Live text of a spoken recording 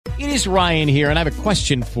It is Ryan here, and I have a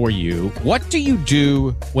question for you. What do you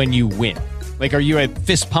do when you win? Like, are you a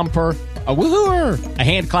fist pumper, a woohooer, a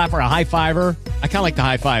hand clapper, a high fiver? I kind of like the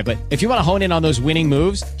high five, but if you want to hone in on those winning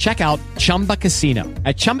moves, check out Chumba Casino.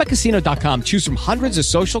 At ChumbaCasino.com, choose from hundreds of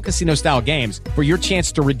social casino-style games for your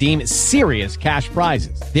chance to redeem serious cash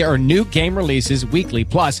prizes. There are new game releases weekly,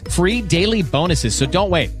 plus free daily bonuses. So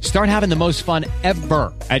don't wait. Start having the most fun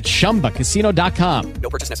ever at ChumbaCasino.com.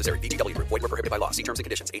 No purchase necessary. VGW. Void where prohibited by law. See terms and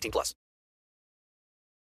conditions. 18+.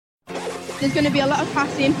 There's going to be a lot of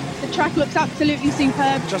passing. The track looks absolutely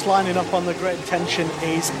superb. Just lining up on the grid, tension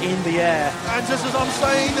is in the air. And just as I'm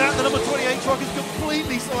saying that, the number 28 truck is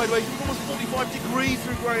completely sideways, almost 45 degrees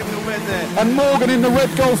through Graham Hill Bend there. And Morgan in the red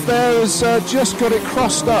Golf there has just got it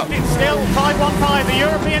crossed up. It's still 5-1-5, the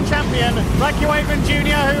European champion, Blackie Waveman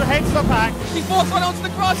Jr., who heads the pack. He forced one onto the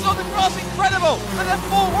grass, incredible. And then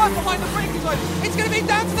 4-1 behind the braking line. It's going to be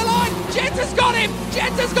down to the line. Jenta's got him.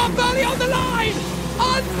 Jenta's got Burley on the line.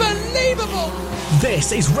 Unbelievable!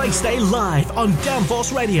 This is Race Day Live on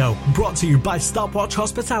Downforce Radio, brought to you by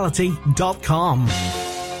StopwatchHospitality.com.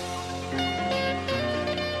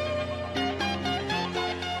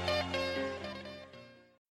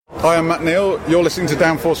 Hi, I'm Matt Neal. You're listening to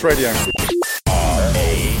Downforce Radio.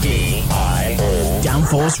 R-A-D-I-O.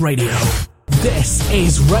 Downforce Radio. This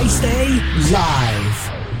is Race Day Live.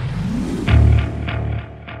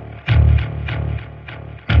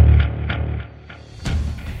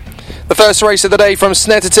 The first race of the day from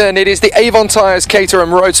Snetterton, it is the Avon Tyres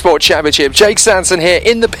Caterham Road Sport Championship. Jake Sanson here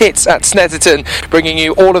in the pits at Snetterton, bringing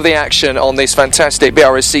you all of the action on this fantastic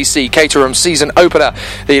BRSCC Caterham season opener.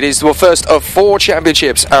 It is the first of 4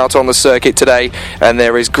 championships out on the circuit today, and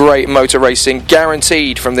there is great motor racing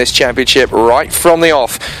guaranteed from this championship right from the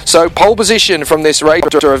off. So pole position from this race,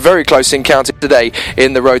 after a very close encounter today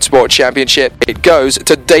in the Road Sport Championship, it goes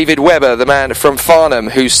to David Webber, the man from Farnham,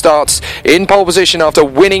 who starts in pole position after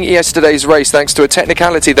winning yesterday's race thanks to a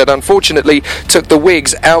technicality that unfortunately took the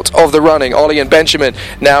Whigs out of the running. Ollie and Benjamin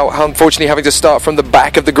now unfortunately having to start from the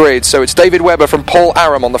back of the grid. So it's David Webber from Paul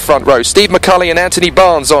Aram on the front row, Steve McCulley and Anthony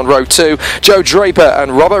Barnes on row 2, Joe Draper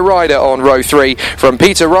and Robert Ryder on row 3, from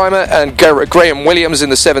Peter Reimer and Graham Williams in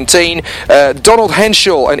the 17, Donald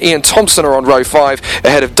Henschel and Ian Thompson are on row 5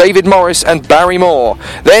 ahead of David Morris and Barry Moore.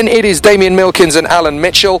 Then it is Damien Milkins and Alan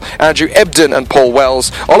Mitchell, Andrew Ebden and Paul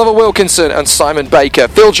Wells, Oliver Wilkinson and Simon Baker,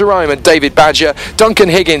 Phil Jerome and David Badger, Duncan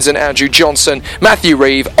Higgins and Andrew Johnson, Matthew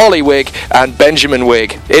Reeve, Ollie Wigg and Benjamin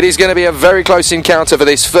Wigg. It is going to be a very close encounter for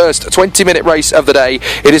this first 20-minute race of the day.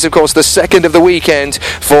 It is of course the second of the weekend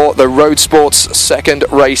for the Road Sports second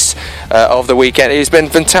race of the weekend. It has been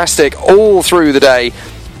fantastic all through the day.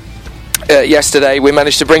 Yesterday we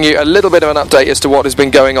managed to bring you a little bit of an update as to what has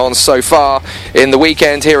been going on so far in the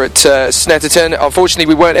weekend here at Snetterton. Unfortunately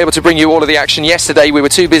we weren't able to bring you all of the action yesterday. We were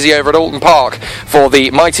too busy over at Alton Park for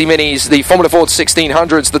the Mighty Minis, the Formula Ford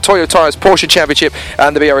 1600s, the Toyo Tyres Porsche Championship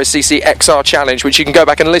and the BRSCC XR Challenge, which you can go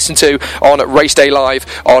back and listen to on Race Day Live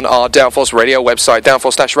on our Downforce Radio website,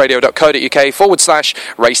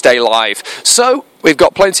 downforce-radio.co.uk/Race Day Live. So we've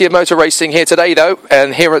got plenty of motor racing here today, though,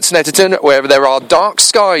 and here at Snetterton, where there are dark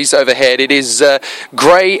skies overhead. It is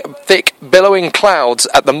grey, thick, billowing clouds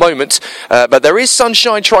at the moment, but there is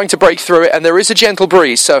sunshine trying to break through it, and there is a gentle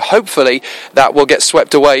breeze, so hopefully that will get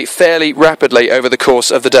swept away fairly rapidly over the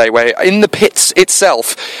course of the day. We're in the pits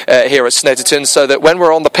itself here at Snetterton, so that when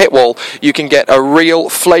we're on the pit wall, you can get a real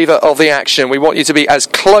flavour of the action. We want you to be as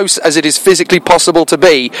close as it is physically possible to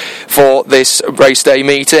be for this race day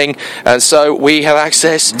meeting, and so we have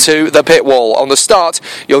access to the pit wall. On the start,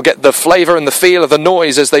 you'll get the flavour and the feel of the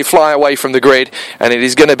noise as they fly away from the grid, and it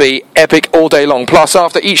is going to be epic all day long. Plus,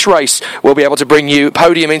 after each race, we'll be able to bring you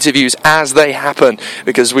podium interviews as they happen,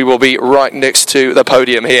 because we will be right next to the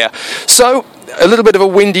podium here. So, a little bit of a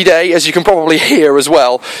windy day, as you can probably hear as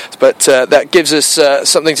well, but that gives us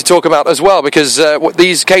something to talk about as well, because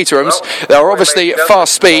these Caterhams, they are obviously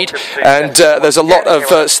fast speed, and there's a lot of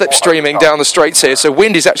slipstreaming down the straights here, so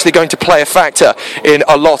wind is actually going to play a factor in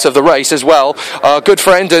a lot of the race as well. Our good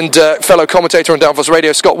friend and fellow commentator on Downforce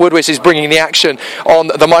Radio, Scott Woodwis, is bringing the action on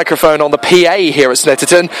the microphone on the PA here at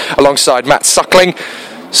Snetterton, alongside Matt Suckling.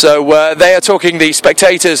 So they are talking the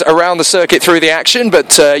spectators around the circuit through the action,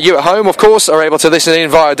 but you at home, of course, are able to listen in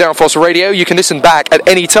via Downforce Radio. You can listen back at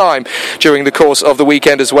any time during the course of the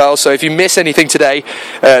weekend as well. So if you miss anything today,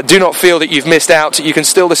 do not feel that you've missed out. You can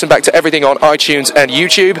still listen back to everything on iTunes and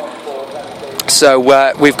YouTube. So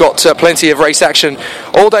we've got plenty of race action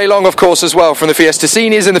all day long, of course, as well, from the Fiesta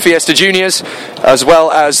Seniors and the Fiesta Juniors, as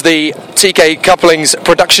well as the TK Couplings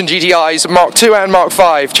Production GTIs Mark II and Mark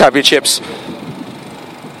V Championships.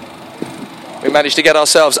 We managed to get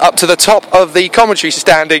ourselves up to the top of the commentary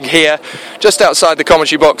standing here, just outside the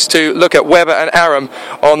commentary box, to look at Webber and Aram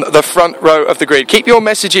on the front row of the grid. Keep your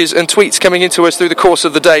messages and tweets coming into us through the course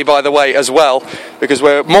of the day, by the way, as well, because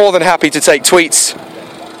we're more than happy to take tweets,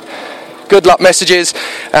 good luck messages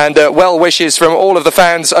and well wishes from all of the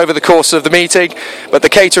fans over the course of the meeting. But the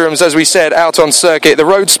Caterhams, as we said, out on circuit, the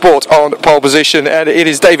Road Sport on pole position, and it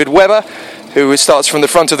is David Webber who starts from the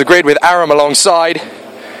front of the grid with Aram alongside.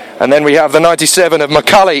 And then we have the 97 of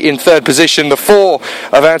McCulley in third position. The 4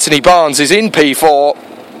 of Anthony Barnes is in P4.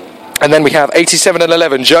 And then we have 87 and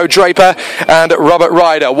 11, Joe Draper and Robert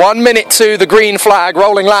Ryder. 1 minute to the green flag,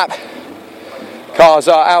 rolling lap. Cars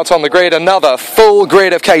are out on the grid. Another full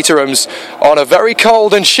grid of Caterhams on a very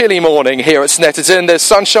cold and chilly morning here at Snetterton. The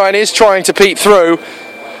sunshine is trying to peep through,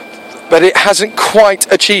 but it hasn't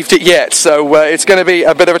quite achieved it yet. So it's going to be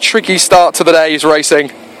a bit of a tricky start to the day's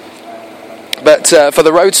racing. But for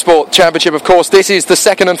the Road Sport Championship, of course, this is the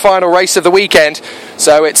second and final race of the weekend.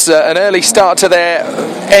 So it's an early start to their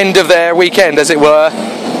end of their weekend, as it were.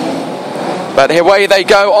 But away they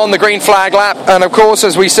go on the green flag lap. And of course,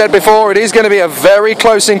 as we said before, it is going to be a very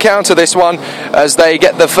close encounter, this one, as they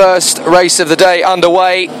get the first race of the day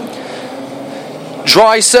underway.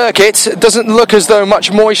 Dry circuit. Doesn't look as though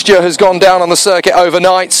much moisture has gone down on the circuit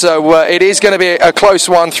overnight, so it is going to be a close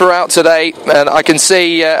one throughout today, and I can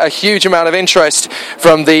see a huge amount of interest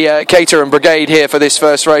from the Caterham Brigade here for this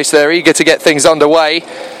first race. They're eager to get things underway.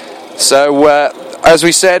 So as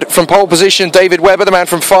we said, from pole position, David Webber, the man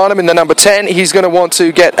from Farnham, in the number 10. He's going to want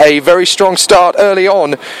to get a very strong start early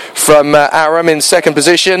on from Aram in second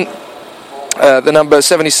position. The number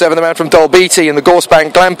 77, the man from Dalbeattie in the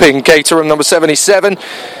Gorsebank Glamping Caterham, number 77.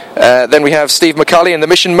 Then we have Steve McCulley in the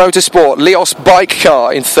Mission Motorsport Leos bike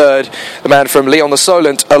car in third, the man from Leon the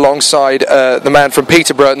Solent, alongside the man from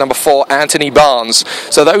Peterborough, number 4, Anthony Barnes.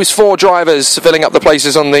 So those 4 drivers filling up the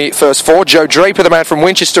places on the first 4. Joe Draper, the man from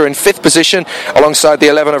Winchester, in 5th position, alongside the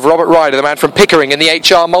 11 of Robert Ryder, the man from Pickering, in the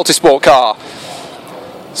HR Multisport car.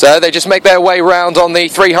 So they just make their way round on the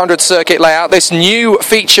 300 circuit layout. This new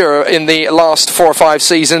feature in the last 4 or 5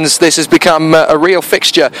 seasons, this has become a real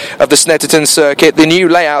fixture of the Snetterton circuit. The new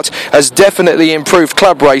layout has definitely improved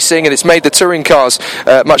club racing, and it's made the touring cars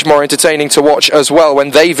much more entertaining to watch as well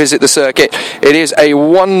when they visit the circuit. It is a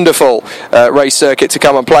wonderful race circuit to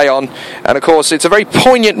come and play on, and of course it's a very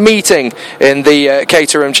poignant meeting in the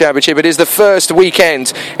Caterham Championship. It is the first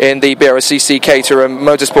weekend in the BRSCC Caterham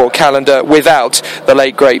Motorsport calendar without the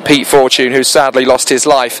late great Pete Fortune, who sadly lost his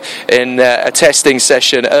life in a testing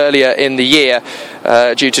session earlier in the year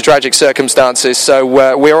due to tragic circumstances. So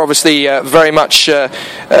we're obviously very much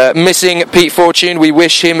missing Pete Fortune. We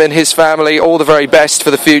wish him and his family all the very best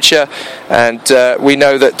for the future, and we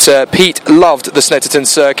know that Pete loved the Snetterton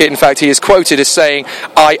circuit. In fact, he is quoted as saying,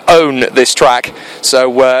 "I own this track."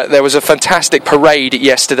 So there was a fantastic parade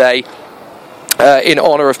yesterday in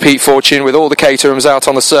honour of Pete Fortune, with all the Caterhams out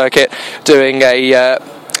on the circuit doing a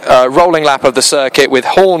rolling lap of the circuit with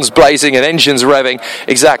horns blazing and engines revving,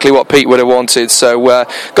 exactly what Pete would have wanted. So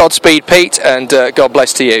Godspeed, Pete, and God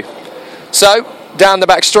bless to you. So down the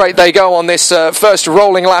back straight they go on this first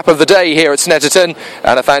rolling lap of the day here at Snetterton,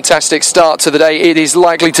 and a fantastic start to the day it is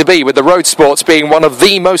likely to be, with the Road Sports being one of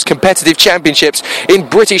the most competitive championships in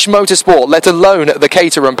British motorsport, let alone the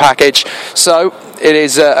Caterham package. So it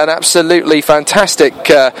is an absolutely fantastic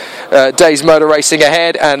day's motor racing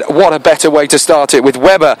ahead, and what a better way to start it with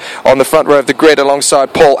Webber on the front row of the grid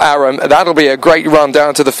alongside Paul Aram. That'll be a great run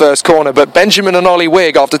down to the first corner, but Benjamin and Ollie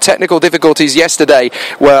Wigg, after technical difficulties yesterday,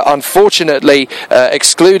 were unfortunately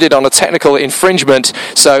excluded on a technical infringement,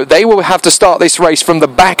 so they will have to start this race from the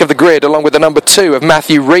back of the grid along with the number 2 of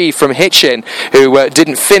Matthew Reeve from Hitchin, who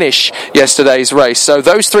didn't finish yesterday's race. So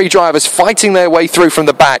those 3 drivers fighting their way through from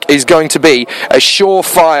the back is going to be a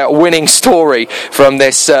surefire winning story from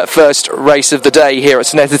this first race of the day here at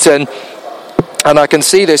Snetterton. And I can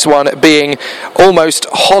see this one being almost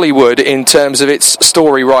Hollywood in terms of its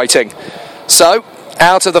story writing. So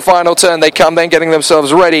out of the final turn they come, then getting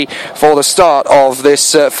themselves ready for the start of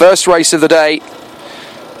this first race of the day.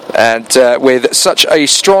 And with such a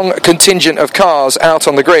strong contingent of cars out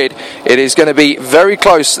on the grid, it is going to be very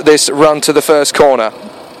close, this run to the first corner.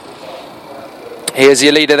 Here's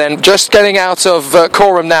your leader then, just getting out of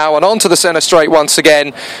Coram now and onto the centre straight once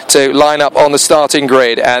again to line up on the starting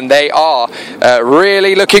grid, and they are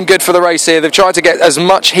really looking good for the race here. They've tried to get as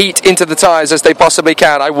much heat into the tyres as they possibly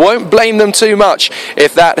can. I won't blame them too much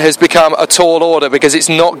if that has become a tall order, because it's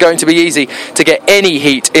not going to be easy to get any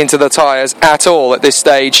heat into the tyres at all at this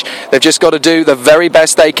stage. They've just got to do the very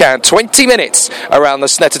best they can. 20 minutes around the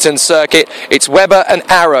Snetterton circuit. It's Webber and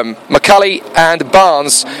Aram, McCulley and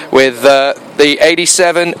Barnes, with the the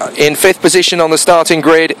 87 in 5th position on the starting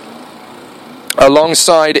grid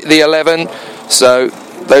alongside the 11. So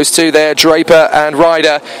those two there, Draper and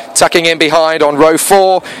Ryder, tucking in behind on row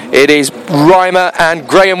 4. It is Reimer and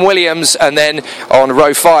Graham Williams, and then on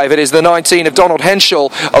row 5 it is the 19 of Donald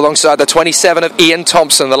Henschel alongside the 27 of Ian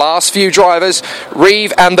Thompson. The last few drivers,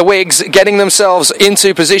 Reeve and the Whigs, getting themselves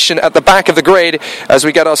into position at the back of the grid as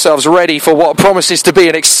we get ourselves ready for what promises to be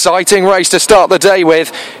an exciting race to start the day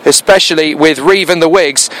with, especially with Reeve and the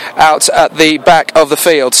Whigs out at the back of the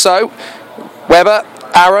field. So Webber,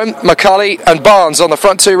 Aram, McCulley and Barnes on the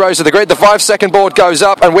front 2 rows of the grid. The 5-second board goes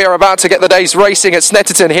up and we are about to get the day's racing at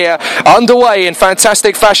Snetterton here underway in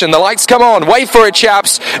fantastic fashion. The lights come on. Wait for it,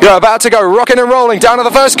 chaps. You're about to go rocking and rolling down to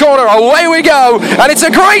the first corner. Away we go. And it's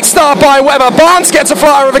a great start by Webber. Barnes gets a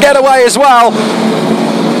flyer of a getaway as well.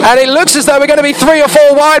 And it looks as though we're going to be 3 or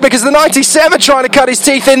 4 wide because the 97 trying to cut his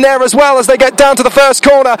teeth in there as well as they get down to the first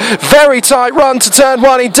corner. Very tight run to turn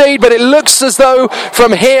 1 indeed, but it looks as though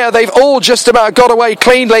from here they've all just about got away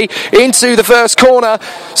cleanly into the first corner.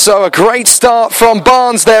 So a great start from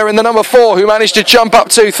Barnes there in the number 4, who managed to jump up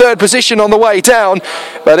to 3rd position on the way down.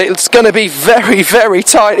 But it's going to be very, very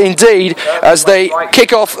tight indeed as they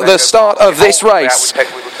kick off the start of this race.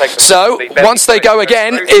 So once they go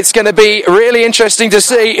again, it's going to be really interesting to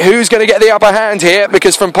see who's going to get the upper hand here,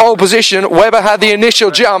 because from pole position Webber had the initial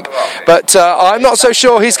jump, but I'm not so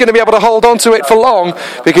sure he's going to be able to hold on to it for long,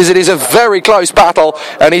 because it is a very close battle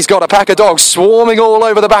and he's got a pack of dogs swarming all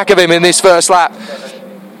over the back of him in this first lap.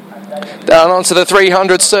 Down onto the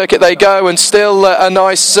 300 circuit they go, and still a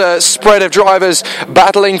nice spread of drivers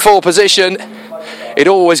battling for position. It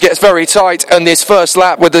always gets very tight in this first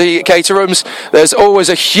lap with the Caterhams. There's always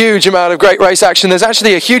a huge amount of great race action. There's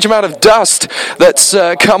actually a huge amount of dust that's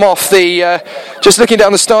come off the... just looking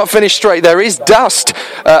down the start-finish straight, there is dust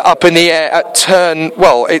up in the air at turn...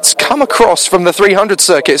 Well, it's come across from the 300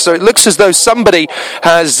 circuit, so it looks as though somebody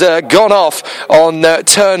has gone off on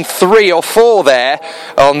turn 3 or 4 there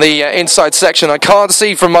on the inside section. I can't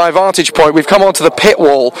see from my vantage point. We've come onto the pit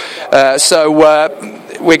wall, so...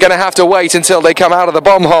 we're going to have to wait until they come out of the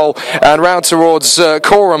bomb hole and round towards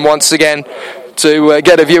Coram once again to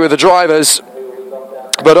get a view of the drivers.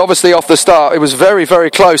 But obviously off the start it was very,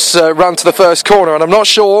 very close run to the first corner, and I'm not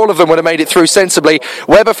sure all of them would have made it through sensibly.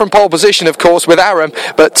 Webber from pole position of course with Aram,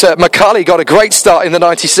 but McCulley got a great start in the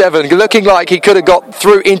 97, looking like he could have got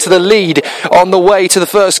through into the lead on the way to the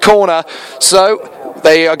first corner. So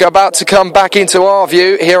they are about to come back into our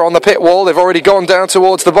view here on the pit wall. They've already gone down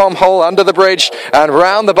towards the bomb hole under the bridge, and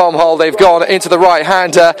round the bomb hole they've gone into the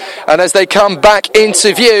right-hander. And as they come back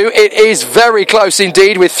into view, it is very close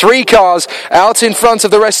indeed, with 3 cars out in front of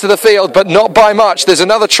the rest of the field, but not by much. There's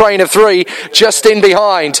another train of 3 just in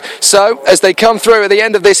behind. So as they come through at the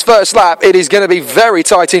end of this first lap, it is going to be very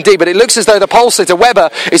tight indeed. But it looks as though the pole sitter Webber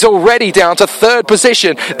is already down to 3rd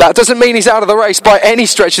position. That doesn't mean he's out of the race by any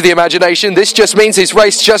stretch of the imagination. This just means his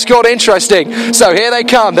race just got interesting. So here they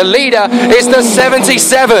come. The leader is the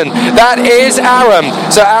 77. That is Aram.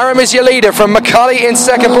 So Aram is your leader from McCulley in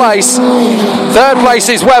 2nd place. 3rd place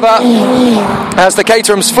is Webber as the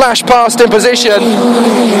Caterhams flash past in position.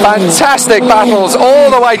 Fantastic battles all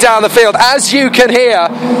the way down the field, as you can hear.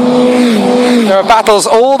 There are battles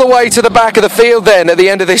all the way to the back of the field then at the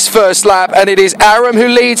end of this first lap, and it is Aram who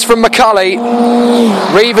leads from McCulley.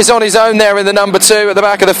 Reeve is on his own there in the number 2 at the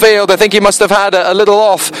back of the field. I think he must have had a little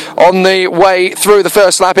off on the way through the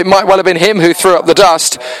first lap. It might well have been him who threw up the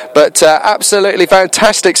dust, but absolutely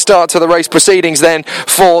fantastic start to the race proceedings then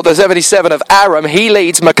for the 77 of Aram. He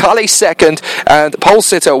leads, McCulley 2nd, and pole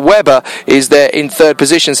sitter Webber is there in 3rd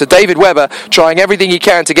position. So David Webber trying everything he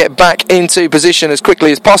can to get back into position as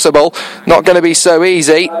quickly as possible. Not going to be so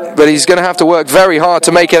easy, but he's going to have to work very hard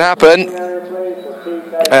to make it happen.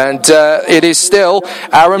 And it is still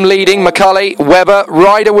Aram leading, McCulley, Webber.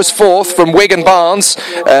 Ryder was 4th from Wigan Barnes.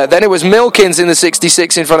 Then it was Milkins in the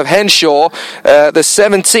 66 in front of Henshaw. The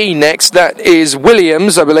 17 next, that is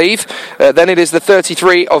Williams, I believe. Then it is the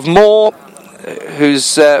 33 of Moore,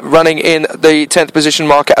 who's running in the 10th position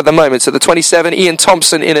marker at the moment. So the 27, Ian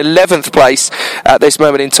Thompson in 11th place at this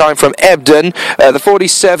moment in time from Ebden. The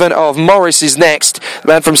 47 of Morris is next, the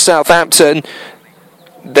man from Southampton.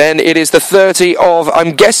 Then it is the 30 of,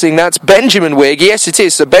 I'm guessing that's Benjamin Wigg. Yes, it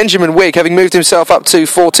is. So Benjamin Wigg having moved himself up to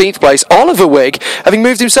 14th place. Oliver Wigg having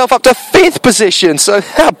moved himself up to 5th position. So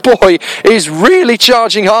that boy is really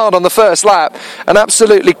charging hard on the first lap. An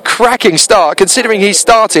absolutely cracking start, considering he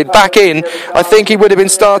started back in. I think he would have been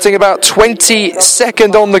starting about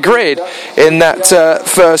 22nd on the grid in that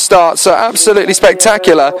first start. So absolutely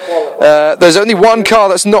spectacular. There's only one car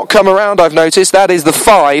that's not come around, I've noticed. That is the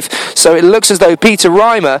 5. So it looks as though Peter Wright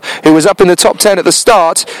timer, who was up in the top 10 at the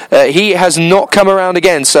start, he has not come around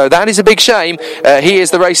again. So that is a big shame. He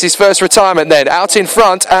is the race's first retirement then. Out in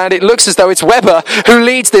front, and it looks as though it's Webber who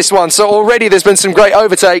leads this one. So already there's been some great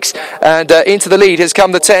overtakes, and into the lead has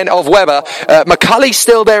come the 10 of Webber. McCulley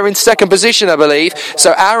still there in second position, I believe.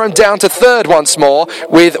 So Aram down to third once more,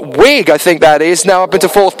 with Wig, I think that is, now up into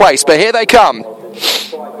fourth place. But here they come.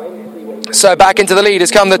 So back into the lead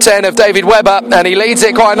has come the 10 of David Webber, and he leads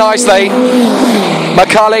it quite nicely.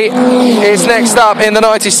 McCulley is next up in the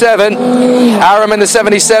 97. Aram in the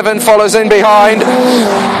 77 follows in behind.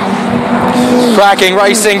 Cracking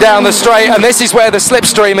racing down the straight, and this is where the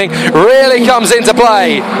slipstreaming really comes into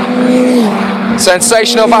play.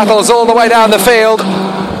 Sensational battles all the way down the field.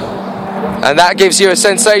 And that gives you a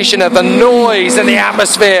sensation of the noise and the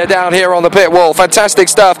atmosphere down here on the pit wall. Fantastic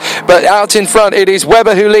stuff. But out in front, it is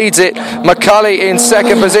Webber who leads it. McCulley in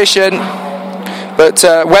second position. But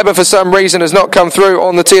Webber, for some reason, has not come through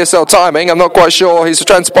on the TSL timing. I'm not quite sure. His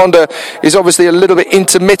transponder is obviously a little bit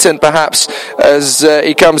intermittent, perhaps, as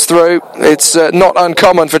he comes through. It's not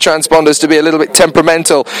uncommon for transponders to be a little bit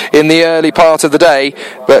temperamental in the early part of the day.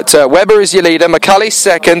 But Webber is your leader. McCulley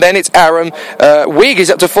second. Then it's Aram. Wig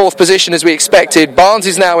is up to fourth position, as we expected. Barnes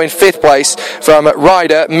is now in fifth place from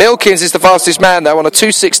Ryder. Milkins is the fastest man, though, on a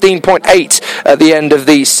 2:16.8 at the end of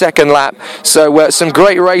the second lap. So some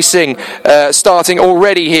great racing starting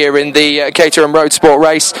already here in the Caterham Road Sport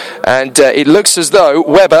race, and it looks as though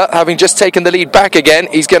Webber, having just taken the lead back again,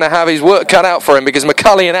 he's going to have his work cut out for him, because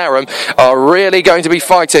McCulley and Aram are really going to be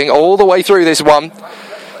fighting all the way through this one.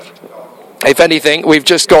 If anything, we've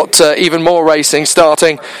just got even more racing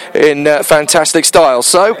starting in fantastic style.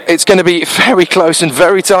 So it's going to be very close and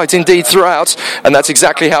very tight indeed throughout, and that's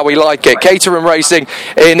exactly how we like it. Caterham racing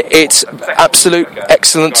in its absolute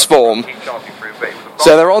excellence form.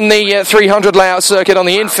 So they're on the 300 layout circuit on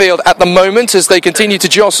the infield at the moment as they continue to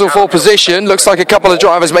jostle for position. Looks like a couple of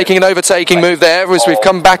drivers making an overtaking move there as we've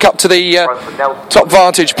come back up to the top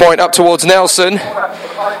vantage point up towards Nelson.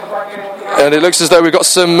 And it looks as though we've got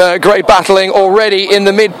some great battling already in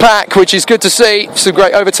the mid-pack, which is good to see. Some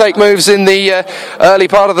great overtake moves in the early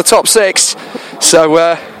part of the top six.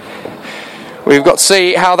 So we've got to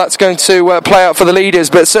see how that's going to play out for the leaders,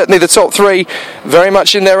 but certainly the top three very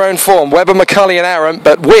much in their own form. Webber, McCulley and Aram,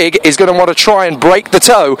 but Wig is going to want to try and break the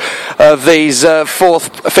toe of these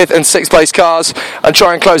fourth, fifth and sixth place cars and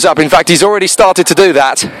try and close up. In fact, he's already started to do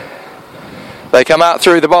that. They come out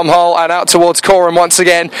through the bomb hole and out towards Coram once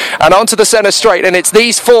again and onto the centre straight, and it's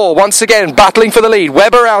these four once again battling for the lead.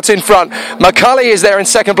 Webber out in front, McCulley is there in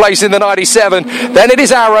second place in the 97, then it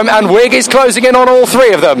is Aram, and Wig is closing in on all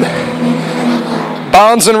three of them.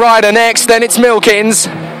 Barnes and Ryder next, then it's Milkins,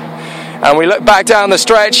 and we look back down the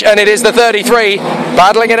stretch and it is the 33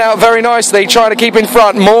 battling it out very nicely, trying to keep in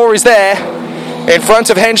front. Moore is there in front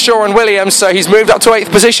of Henshaw and Williams, so he's moved up to 8th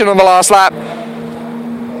position on the last lap.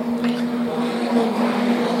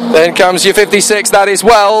 Then comes your 56, that is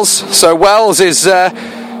Wells. So Wells is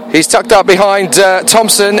he's tucked up behind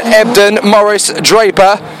Thompson, Ebden, Morris,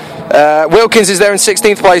 Draper. Wilkins is there in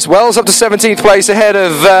 16th place. Wells up to 17th place ahead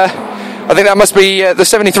of I think that must be the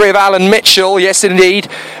 73 of Alan Mitchell. Yes, indeed.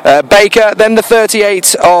 Baker, then the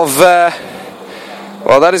 38 of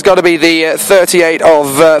well, that has got to be the 38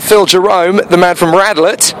 of Phil Jerome, the man from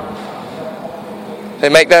Radlett. They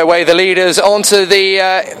make their way, the leaders, onto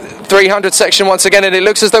the 300 section once again, and it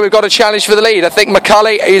looks as though we've got a challenge for the lead. I think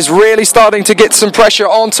McCulley is really starting to get some pressure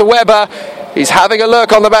onto Webber. He's having a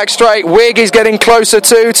look on the back straight. Wig is getting closer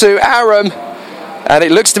to Aram, and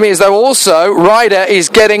it looks to me as though also Ryder is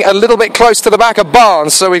getting a little bit close to the back of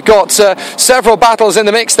Barnes. So we've got several battles in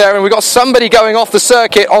the mix there, and we've got somebody going off the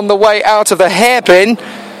circuit on the way out of the hairpin.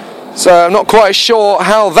 So I'm not quite sure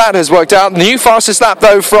how that has worked out. New fastest lap,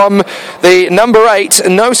 though, from the number 8.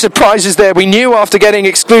 No surprises there. We knew after getting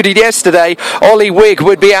excluded yesterday, Ollie Wig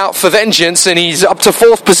would be out for vengeance, and he's up to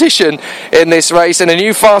 4th position in this race, and a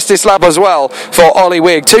new fastest lap as well for Ollie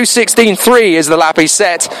Wig. 2:16.3 is the lap he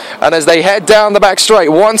set, and as they head down the back straight,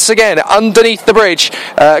 once again, underneath the bridge,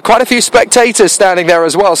 quite a few spectators standing there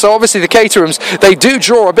as well. So obviously the Caterhams, they do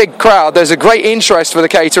draw a big crowd. There's a great interest for the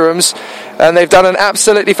Caterhams, and they've done an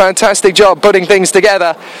absolutely fantastic job putting things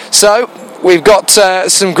together. So we've got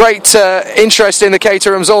some great interest in the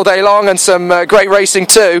Caterhams all day long, and some great racing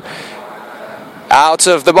too. Out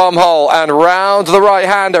of the bomb hole and round the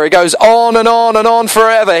right-hander. It goes on and on and on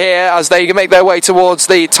forever here as they make their way towards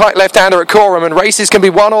the tight left-hander at Coram, and races can be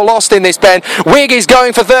won or lost in this bend. Wig is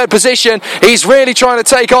going for 3rd position. He's really trying to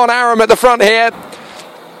take on Aram at the front here.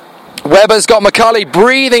 Webber's got McCulley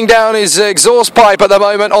breathing down his exhaust pipe at the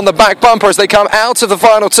moment on the back bumper as they come out of the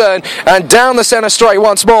final turn and down the centre straight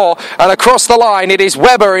once more, and across the line it is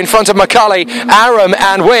Webber in front of McCulley, Aram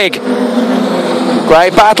and Wigg.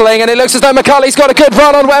 Great battling, and it looks as though McCulley's got a good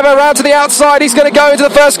run on Webber round to the outside. He's going to go into the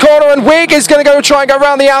first corner, and Wigg is going to try and go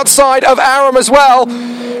around the outside of Aram as well.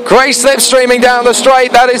 Great slipstreaming down the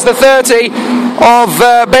straight. That is the 30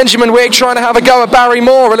 of Benjamin Wigg trying to have a go at Barry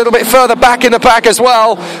Moore a little bit further back in the pack as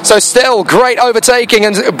well. So still great overtaking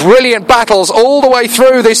and brilliant battles all the way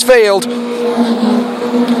through this field.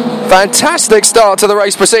 Fantastic start to the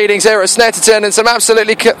race proceedings here at Snetterton, and some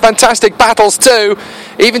absolutely fantastic battles too.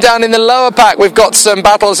 Even down in the lower pack we've got some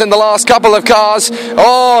battles in the last couple of cars.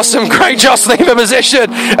 Oh, some great jostling for position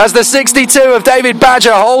as the 62 of David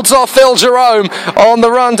Badger holds off Phil Jerome on the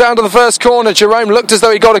run down to the first corner. Jerome looked as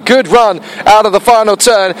though he got a good run out of the final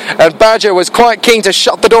turn, and Badger was quite keen to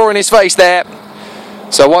shut the door in his face there.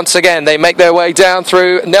 So once again they make their way down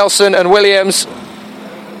through Nelson and Williams,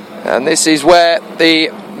 and this is where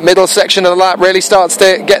the middle section of the lap really starts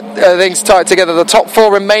to get things tied together. The top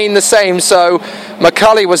four remain the same, so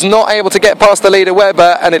McCulley was not able to get past the leader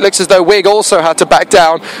Webber, and it looks as though Wigg also had to back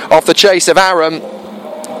down off the chase of Aram.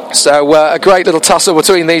 So a great little tussle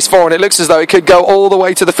between these four, and it looks as though it could go all the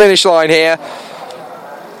way to the finish line here.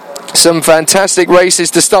 Some fantastic races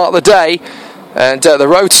to start the day, and the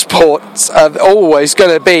road sports are always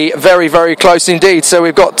going to be very, very close indeed. So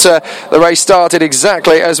we've got the race started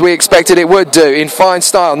exactly as we expected it would do, in fine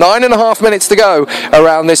style. 9.5 minutes to go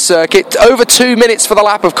around this circuit. Over 2 minutes for the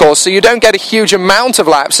lap, of course, so you don't get a huge amount of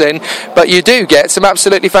laps in, but you do get some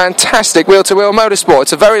absolutely fantastic wheel-to-wheel motorsport.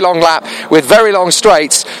 It's a very long lap with very long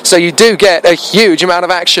straights, so you do get a huge amount of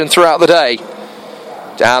action throughout the day.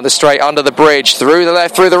 Down the straight, under the bridge, through the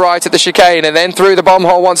left, through the right at the chicane, and then through the bomb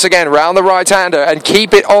hole once again, round the right-hander, and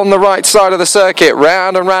keep it on the right side of the circuit.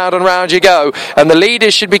 Round and round and round you go. And the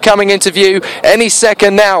leaders should be coming into view any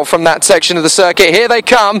second now from that section of the circuit. Here they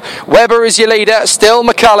come. Webber is your leader, still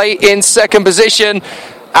McCulley in second position.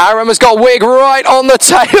 Aram has got Wigg right on the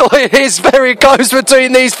tail. It is very close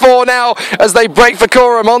between these four now as they break for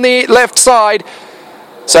Coram on the left side.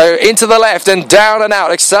 So into the left and down and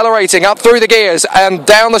out, accelerating up through the gears and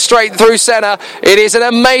down the straight through centre. It is an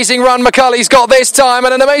amazing run McCulley's got this time,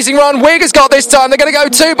 and an amazing run Wigg has got this time. They're going to go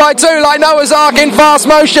 2 by 2 like Noah's Ark in fast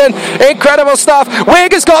motion. Incredible stuff.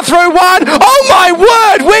 Wigg has got through one. Oh my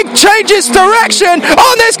word! Wigg changes direction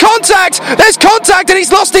on this contact. There's contact, and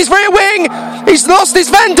he's lost his rear wing. He's lost his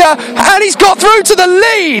fender, and he's got through to the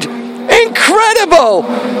lead. Incredible!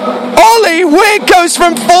 Ollie Wigg goes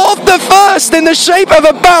from 4th to 1st in the shape of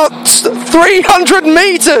about 300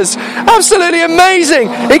 metres. Absolutely amazing.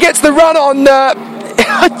 He gets the run on...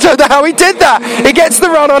 I don't know how he did that. He gets the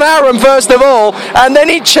run on Aram first of all, and then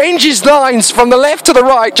he changes lines from the left to the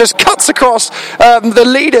right, just cuts across the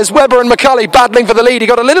leaders, Webber and McCulley battling for the lead. He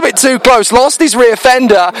got a little bit too close, lost his rear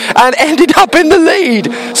fender, and ended up in the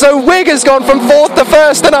lead. So Wigg has gone from 4th to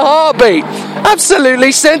 1st in a heartbeat.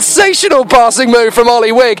 Absolutely sensational passing move from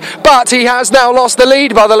Ollie Wigg, but he has now lost the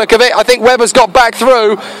lead by the look of it. I think Webber's got back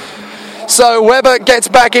through. So Webber gets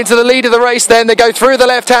back into the lead of the race then. They go through the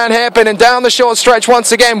left-hand hairpin and down the short stretch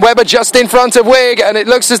once again. Webber just in front of Wigg, and it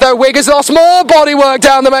looks as though Wigg has lost more bodywork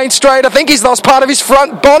down the main straight. I think he's lost part of his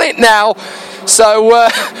front bonnet now. So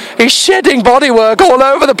he's shedding bodywork all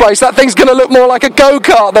over the place. That thing's going to look more like a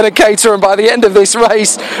go-kart than a Caterham by the end of this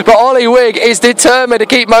race. But Ollie Wigg is determined to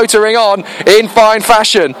keep motoring on in fine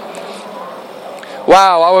fashion.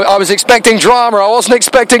 Wow, I was expecting drama. I wasn't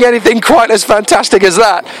expecting anything quite as fantastic as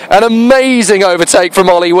that. An amazing overtake from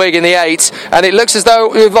Ollie Wigg in the 8. And it looks as though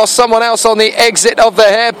we've lost someone else on the exit of the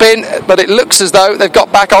hairpin. But it looks as though they've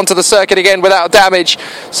got back onto the circuit again without damage.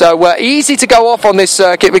 So easy to go off on this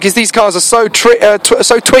circuit because these cars are so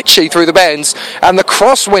twitchy through the bends. And the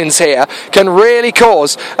crosswinds here can really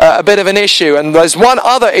cause a bit of an issue. And there's one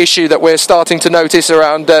other issue that we're starting to notice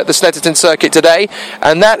around the Snetterton circuit today.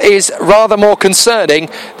 And that is rather more concerning.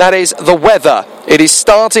 That is the weather. It is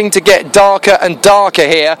starting to get darker and darker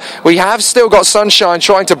here. We have still got sunshine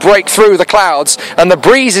trying to break through the clouds, and the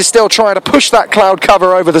breeze is still trying to push that cloud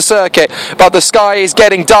cover over the circuit, but the sky is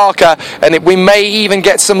getting darker, and we may even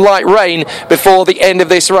get some light rain before the end of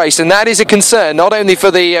this race, and that is a concern, not only for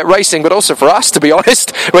the racing, but also for us, to be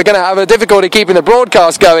honest. We're going to have a difficulty keeping the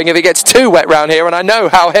broadcast going if it gets too wet round here, and I know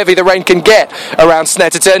how heavy the rain can get around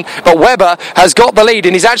Snetterton, but Webber has got the lead,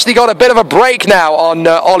 and he's actually got a bit of a break now on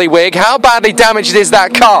Ollie Wigg. How badly damaged is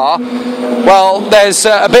that car? Well, there's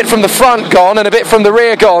a bit from the front gone and a bit from the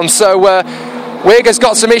rear gone, so Wigg has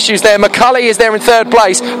got some issues there. McCulley is there in 3rd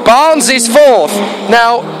place. Barnes is 4th.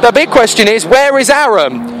 Now, the big question is, where is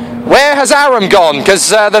Aram? Where has Aram gone? Because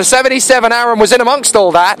the 77 Aram was in amongst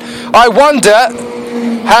all that. I wonder,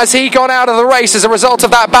 has he gone out of the race as a result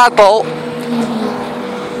of that battle?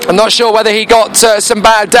 I'm not sure whether he got some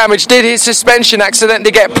bad damage. Did his suspension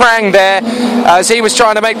accidentally get pranged there as he was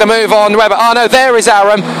trying to make the move on Webber? Oh no, there is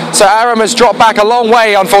Aram. So Aram has dropped back a long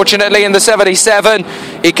way, unfortunately, in the 77.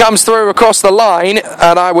 He comes through across the line,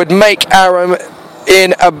 and I would make Aram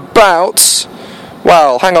in about...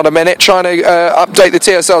 Well, hang on a minute, trying to update the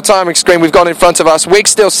TSL timing screen we've got in front of us. Wigg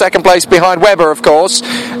still second place behind Webber, of course.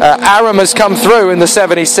 Aram has come through in the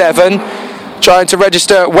 77, trying to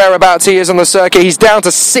register whereabouts he is on the circuit. He's down to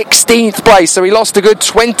 16th place, so he lost a good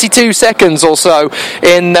 22 seconds or so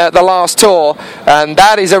in the last tour, and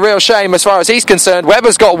that is a real shame as far as he's concerned.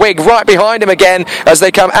 Webber's got Wigg right behind him again as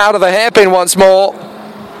they come out of the hairpin once more.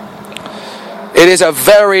 It is a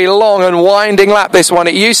very long and winding lap, this one.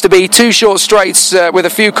 It used to be two short straights with a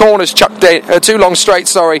few corners chucked in, two long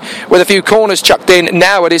straights, with a few corners chucked in.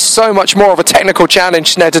 Now it is so much more of a technical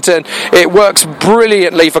challenge, Snetterton. It works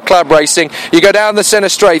brilliantly for club racing. You go down the centre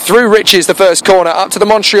straight, through Riches, the first corner, up to the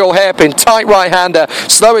Montreal hairpin, tight right-hander,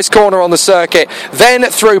 slowest corner on the circuit, then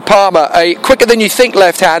through Palmer, a quicker-than-you-think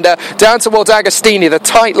left-hander, down towards Agostini, the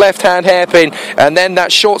tight left-hand hairpin, and then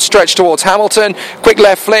that short stretch towards Hamilton, quick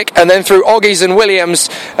left flick, and then through Oggies and Williams,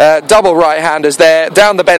 double right-handers there,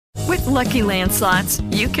 down the bend. With Lucky Land Slots,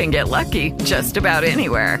 you can get lucky just about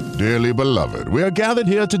anywhere. Dearly beloved, we are gathered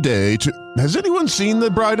here today to... Has anyone seen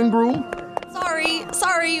the bride and groom?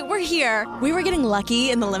 Sorry, we're here. We were getting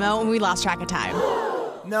lucky in the limo and we lost track of time.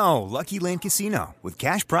 No, Lucky Land Casino, with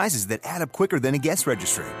cash prizes that add up quicker than a guest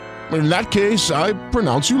registry. In that case, I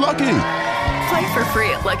pronounce you lucky. Play for free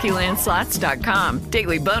at LuckyLandSlots.com.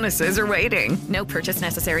 Daily bonuses are waiting. No purchase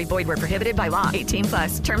necessary. Void where prohibited by law.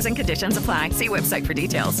 18+. Terms and conditions apply. See website for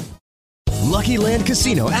details. Lucky Land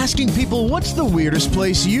Casino, asking people, what's the weirdest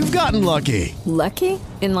place you've gotten lucky? Lucky?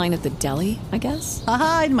 In line at the deli, I guess?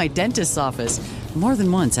 Aha, in my dentist's office. More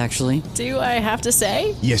than once, actually. Do I have to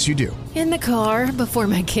say? Yes, you do. In the car before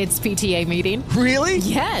my kids' PTA meeting. Really?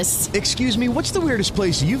 Yes. Excuse me, what's the weirdest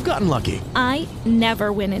place you've gotten lucky? I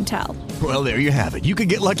never win and tell. Well, there you have it. You can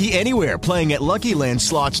get lucky anywhere, playing at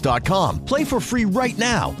LuckyLandSlots.com. Play for free right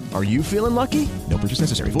now. Are you feeling lucky? No purchase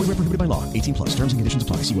necessary. Void where prohibited by law. 18+. Terms and conditions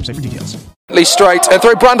apply. See website for details. Straight and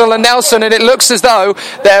through Brundle and Nelson, and it looks as though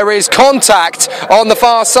there is contact on the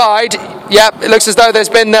far side. Yep, it looks as though there's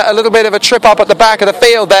been a little bit of a trip up at the back of the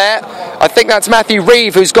field there. I think that's Matthew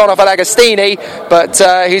Reeve who's gone off at Agostini,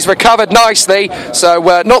 but he's recovered nicely,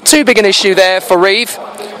 so not too big an issue there for Reeve.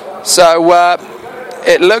 So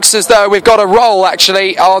it looks as though we've got a roll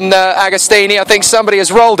actually on Agostini. I think somebody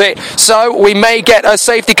has rolled it, so we may get a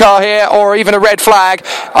safety car here or even a red flag.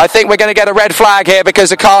 I think we're going to get a red flag here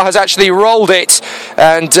because a car has actually rolled it,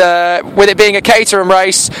 and with it being a Caterham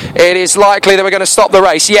race, it is likely that we're going to stop the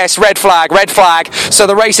race. Yes, red flag. So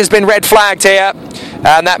the race has been red flagged here,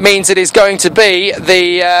 and that means it is going to be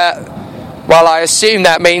the... Well, I assume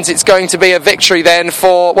that means it's going to be a victory then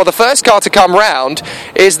for... Well, the first car to come round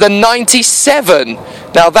is the 97.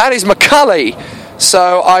 Now, that is McCulley.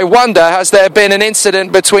 So I wonder, has there been an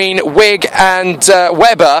incident between Wigg and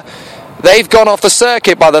Webber? They've gone off the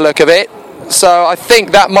circuit by the look of it. So I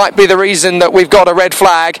think that might be the reason that we've got a red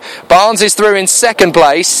flag. Barnes is through in second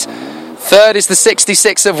place. Third is the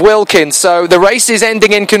 66 of Wilkins. So the race is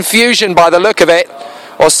ending in confusion by the look of it.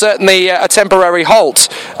 Or certainly a temporary halt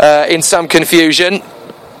in some confusion,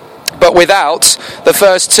 but without the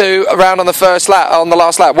first two around on the first lap, on the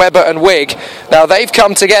last lap, Webber and Wigg. Now they've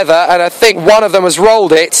come together, and I think one of them has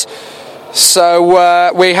rolled it.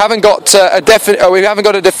 So we haven't got a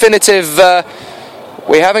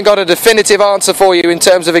definitive answer for you in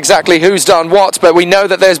terms of exactly who's done what, but we know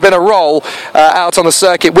that there's been a roll out on the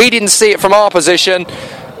circuit. We didn't see it from our position.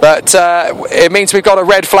 But it means we've got a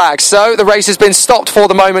red flag. So the race has been stopped for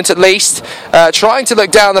the moment at least. Trying to look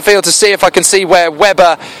down the field to see if I can see where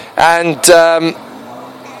Webber and...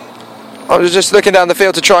 I was just looking down the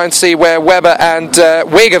field to try and see where Webber and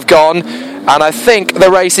Wigg have gone. And I think the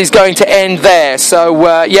race is going to end there. So,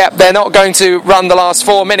 they're not going to run the last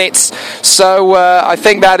 4 minutes. So I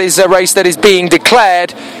think that is a race that is being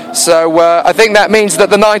declared. So I think that means that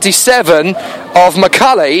the 97 of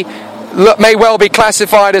McCulley may well be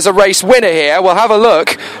classified as a race winner here. We'll have a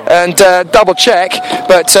look and double check,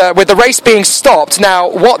 but with the race being stopped now,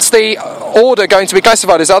 what's the order going to be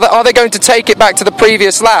classified as? Are they going to take it back to the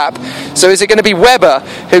previous lap? So is it going to be Webber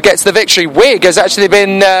who gets the victory? Wigg has actually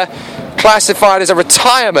been classified as a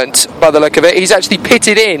retirement by the look of it. He's actually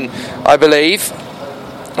pitted in, I believe.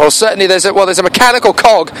 Well, certainly there's a mechanical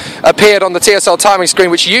cog appeared on the TSL timing screen,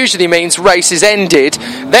 which usually means race is ended.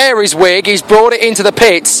 There is Wig. He's brought it into the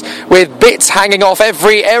pits with bits hanging off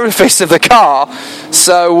every orifice of the car.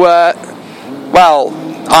 So, well,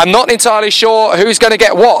 I'm not entirely sure who's going to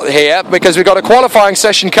get what here, because we've got a qualifying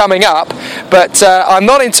session coming up, but I'm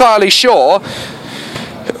not entirely sure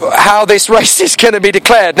how this race is going to be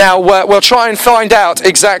declared. Now, we'll try and find out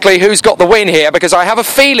exactly who's got the win here, because I have a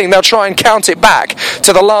feeling they'll try and count it back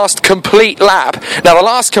to the last complete lap. Now, the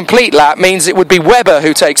last complete lap means it would be Webber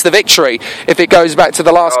who takes the victory if it goes back to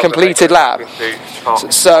the last completed lap.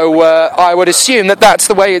 So I would assume that that's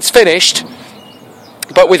the way it's finished.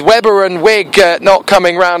 But with Webber and Wig not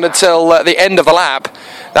coming round until the end of the lap,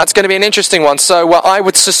 that's going to be an interesting one. So I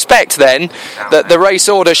would suspect then that the race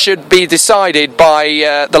order should be decided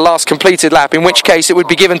by the last completed lap, in which case it would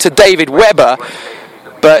be given to David Webber.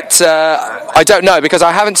 But I don't know, because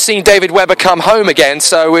I haven't seen David Webber come home again,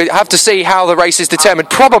 so we have to see how the race is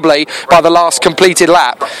determined, probably by the last completed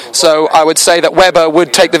lap. So I would say that Webber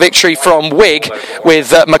would take the victory from Wig,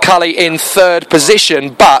 with McCulley in third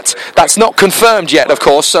position, but that's not confirmed yet, of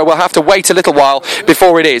course, so we'll have to wait a little while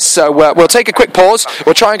before it is. So we'll take a quick pause,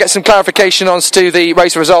 we'll try and get some clarification as to the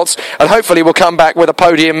race results, and hopefully we'll come back with a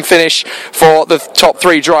podium finish for the top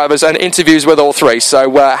three drivers and interviews with all three. So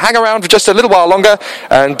hang around for just a little while longer,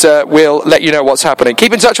 and we'll let you know what's happening.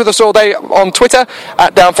 Keep in touch with us all day on Twitter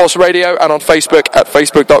at Downforce Radio, and on Facebook at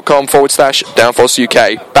facebook.com/Downforce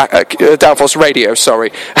UK. Downforce Radio,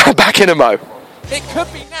 sorry. Back in a mo. It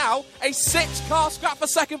could be now a 6-car scrap for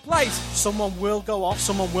second place. Someone will go off,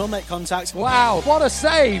 someone will make contact. Wow, what a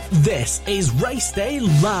save! This is Race Day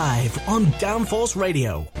Live on Downforce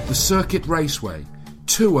Radio. The Circuit Raceway.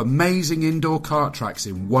 2 amazing indoor kart tracks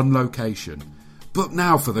in one location. Book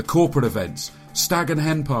now for the corporate events, stag and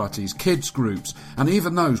hen parties, kids groups, and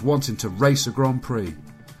even those wanting to race a Grand Prix.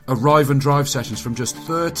 Arrive and drive sessions from just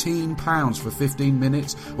 £13 for 15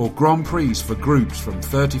 minutes, or Grand Prix for groups from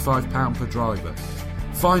 £35 per driver.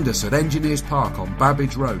 Find us at Engineers Park on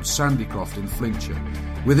Babbage Road, Sandycroft in Flintshire,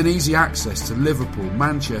 with an easy access to Liverpool,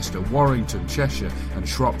 Manchester, Warrington, Cheshire and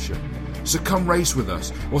Shropshire. So come race with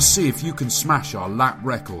us, or see if you can smash our lap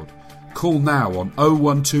record. Call now on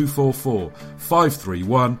 01244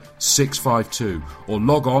 531 652 or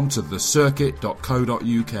log on to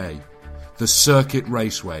thecircuit.co.uk. The Circuit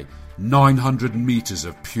Raceway, 900 metres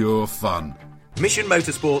of pure fun. Mission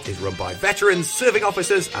Motorsport is run by veterans, serving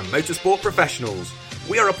officers and motorsport professionals.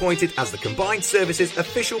 We are appointed as the Combined Services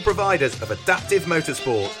official providers of adaptive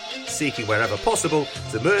motorsport, seeking wherever possible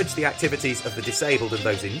to merge the activities of the disabled and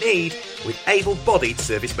those in need with able-bodied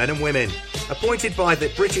servicemen and women. Appointed by the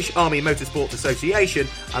British Army Motorsport Association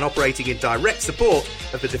and operating in direct support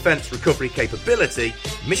of the Defence Recovery Capability,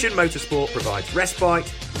 Mission Motorsport provides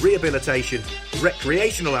respite, rehabilitation,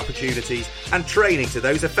 recreational opportunities and training to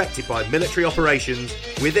those affected by military operations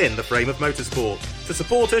within the frame of motorsport. To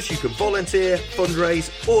support us, you can volunteer, fundraise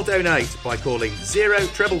or donate by calling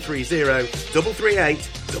 0330 338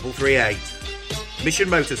 338. Mission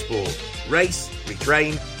Motorsport. Race,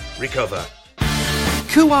 retrain, recover.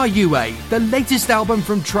 Kua Yue, the latest album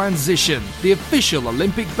from Transition, the official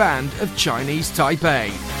Olympic band of Chinese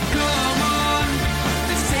Taipei.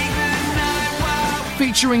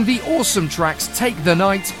 Featuring the awesome tracks Take the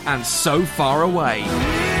Night and So Far Away.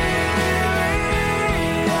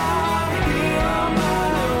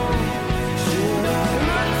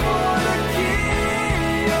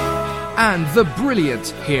 And the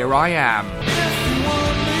brilliant Here I Am.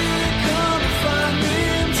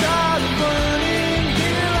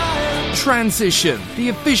 Transition, the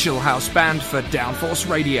official house band for Downforce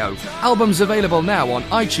Radio. Albums available now on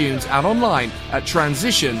iTunes and online at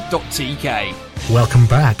transition.tk. Welcome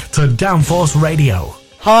back to Downforce Radio.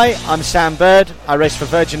 Hi, I'm Sam Bird. I race for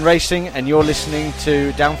Virgin Racing, and you're listening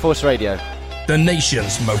to Downforce Radio, the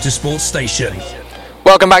nation's motorsport station.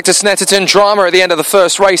 Welcome back to Snetterton. Drama at the end of the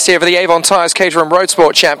first race here for the Avon Tyres Caterham Road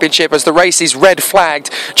Sport Championship, as the race is red flagged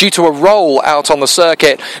due to a roll out on the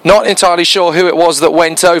circuit. Not entirely sure who it was that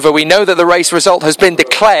went over. We know that the race result has been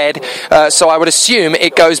declared, so I would assume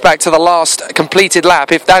it goes back to the last completed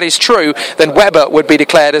lap. If that is true, then Webber would be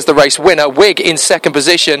declared as the race winner, Wig in second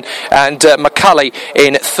position and McCulley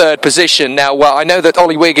in third position. Now, I know that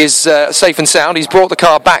Ollie Wig is safe and sound. He's brought the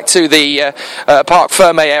car back to the Parc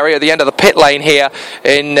Ferme area at the end of the pit lane here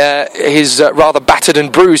in his rather battered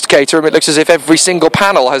and bruised Caterham. It looks as if every single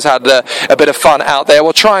panel has had a bit of fun out there.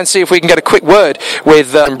 We'll try and see if we can get a quick word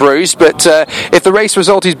with Bruce, but if the race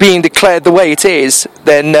result is being declared the way it is,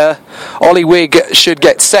 then Ollie Wig should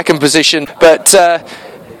get second position, but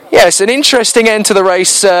Yes, an interesting end to the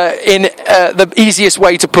race in the easiest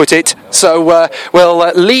way to put it. So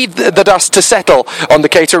we'll leave the dust to settle on the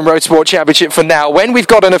Caterham Road Sport Championship for now. When we've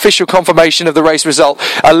got an official confirmation of the race result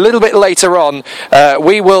a little bit later on,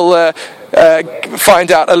 we will find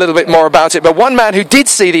out a little bit more about it. But one man who did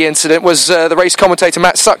see the incident was the race commentator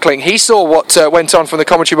Matt Suckling. He saw what went on from the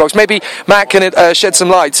commentary box. Maybe Matt can shed some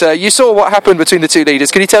light. You saw what happened between the two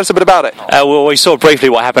leaders. Can you tell us a bit about it? Well, we saw briefly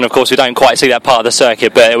what happened. Of course, we don't quite see that part of the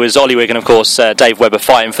circuit, but it was Ollie Wigan, of course, Dave Webber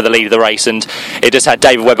fighting for the lead of the race, and it just had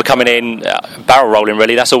David Webber coming in, barrel rolling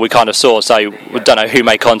really. That's all we kind of saw. So we don't know who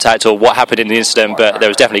made contact or what happened in the incident, but there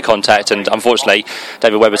was definitely contact, and unfortunately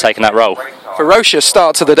David Webber taking that role. Ferocious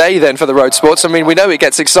start to the day then for the road sports. I mean, we know it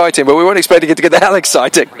gets exciting, but we weren't expecting it to get that hell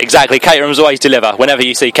exciting. Exactly. Caterham's always deliver. Whenever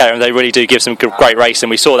you see Caterham, they really do give some great racing.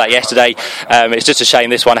 We saw that yesterday. It's just a shame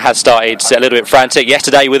this one has started a little bit frantic.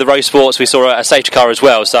 Yesterday with the road sports, we saw a safety car as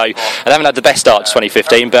well, so they haven't had the best start to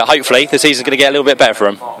 2015, but hopefully the season's going to get a little bit better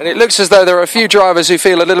for them. And it looks as though there are a few drivers who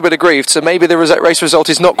feel a little bit aggrieved, so maybe the race result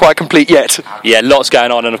is not quite complete yet. Yeah, lots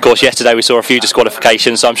going on, and of course yesterday we saw a few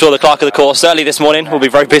disqualifications, so I'm sure the clerk of the course early this morning will be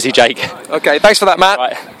very busy, Jake. Okay, thanks for that, Matt.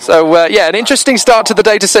 Right. So, an interesting start to the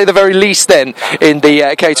day, to say the very least, then, in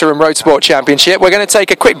the Caterham Road Sport Championship. We're going to take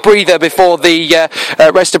a quick breather before the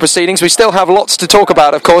rest of proceedings. We still have lots to talk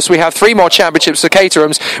about, of course. We have 3 more championships for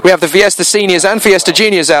Caterhams. We have the Fiesta Seniors and Fiesta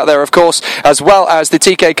Juniors out there, of course, as well as the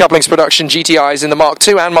TK Couplings Production GTIs in the Mark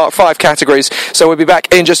II and Mark V categories. So we'll be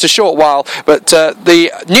back in just a short while. But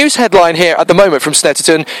the news headline here at the moment from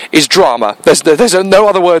Snetterton is drama. There's no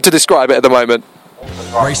other word to describe it at the moment.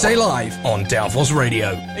 Race Day Live on Downforce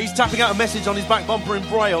Radio. He's tapping out a message on his back bumper in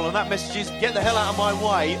Braille, and that message is, get the hell out of my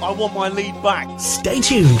way, I want my lead back. Stay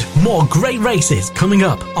tuned, more great races coming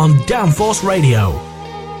up on Downforce Radio.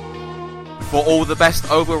 For all the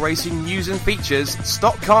best oval racing news and features,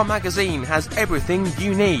 Stock Car Magazine has everything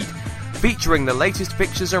you need. Featuring the latest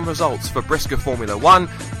pictures and results for Briscoe Formula 1,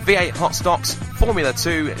 V8 Hot Stocks, Formula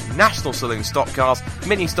 2, National Saloon Stock Cars,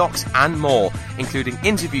 Mini Stocks and more, including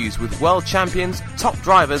interviews with world champions, top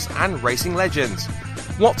drivers and racing legends.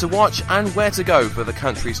 What to watch and where to go for the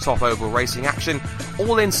country's top oval racing action,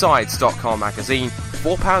 all inside Stock Car Magazine,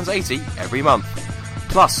 £4.80 every month.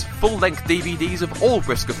 Plus, full-length DVDs of all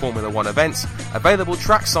Briscoe Formula 1 events, available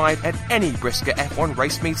trackside at any Briscoe F1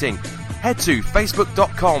 race meeting. Head to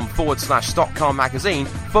facebook.com/Stock Car Magazine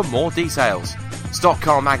for more details. Stock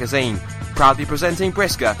Car Magazine, proudly presenting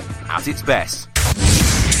Briscoe at its best.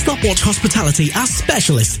 Stopwatch Hospitality are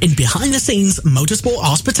specialists in behind-the-scenes motorsport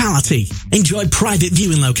hospitality. Enjoy private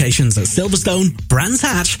viewing locations at Silverstone, Brands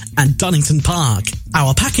Hatch and Donington Park.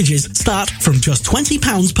 Our packages start from just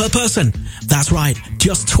 £20 per person. That's right,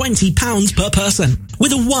 just £20 per person.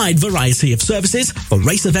 With a wide variety of services for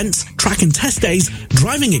race events, track and test days,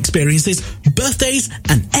 driving experiences, birthdays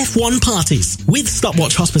and F1 parties. With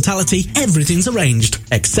Stopwatch Hospitality, everything's arranged,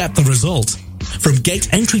 except the result. From gate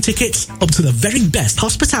entry tickets up to the very best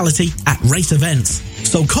hospitality at race events.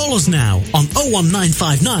 So call us now on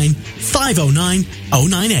 01959 509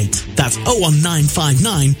 098. That's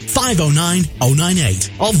 01959 509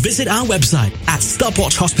 098. Or visit our website at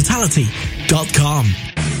stopwatchhospitality.com.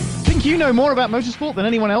 Think you know more about motorsport than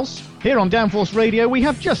anyone else? Here on Downforce Radio, we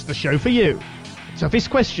have just the show for you.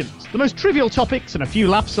 Toughest questions, the most trivial topics, and a few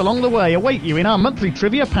laughs along the way await you in our monthly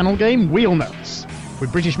trivia panel game, Wheel Notes.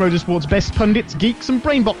 With British motorsport's best pundits, geeks and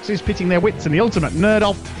brainboxes pitting their wits in the ultimate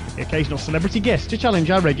nerd-off, the occasional celebrity guest to challenge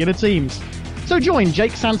our regular teams. So join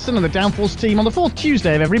Jake Sanson and the Downforce team on the 4th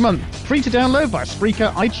Tuesday of every month, free to download via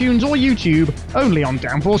Spreaker, iTunes or YouTube, only on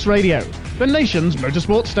Downforce Radio, the nation's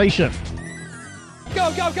motorsport station.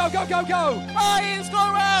 Go, go, go, go, go, go! Oh, Ian's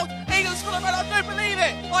gone around! Ian's gone around! I don't believe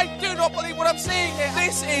it! I do not believe what I'm seeing here!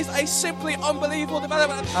 This is a simply unbelievable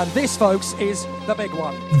development. And this, folks, is the big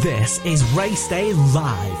one. This is Race Day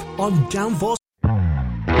Live on Downforce.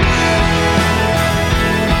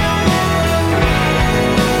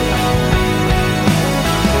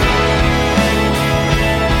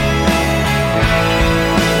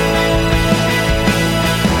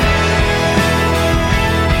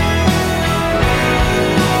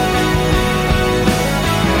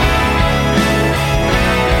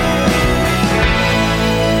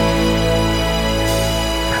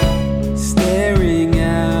 Staring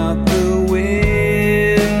out the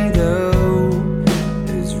window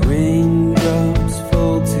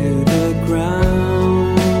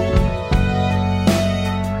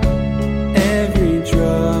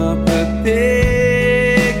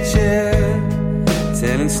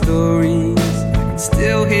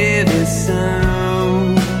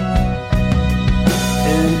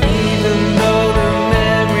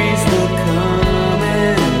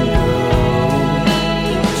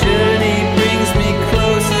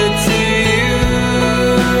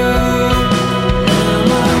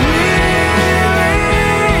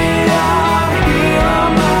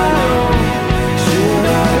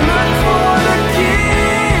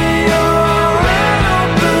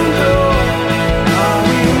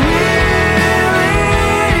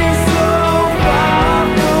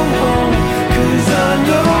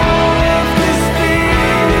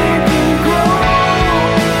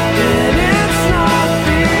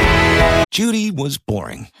Judy was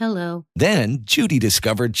boring. Hello. Then Judy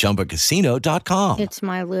discovered ChumbaCasino.com. It's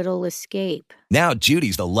my little escape. Now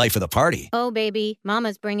Judy's the life of the party. Oh, baby,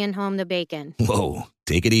 mama's bringing home the bacon. Whoa,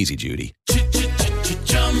 take it easy, Judy.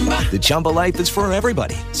 The Chumba life is for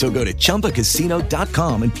everybody. So go to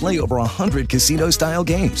ChumbaCasino.com and play over 100 casino-style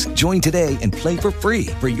games. Join today and play for free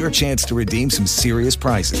for your chance to redeem some serious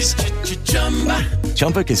prizes.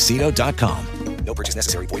 ChumbaCasino.com. No purchase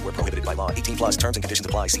necessary. Void where prohibited by law. 18 plus terms and conditions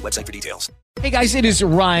apply. See website for details. Hey guys, it is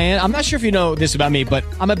Ryan. I'm not sure if you know this about me, but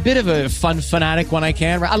I'm a bit of a fun fanatic when I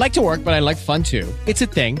can. I like to work, but I like fun too. It's a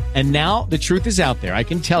thing. And now the truth is out there. I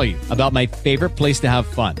can tell you about my favorite place to have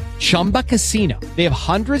fun. Chumba Casino. They have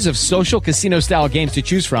hundreds of social casino style games to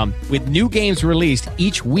choose from with new games released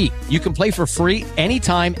each week. You can play for free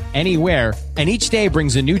anytime, anywhere. And each day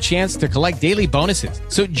brings a new chance to collect daily bonuses.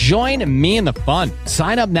 So join me in the fun.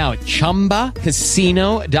 Sign up now at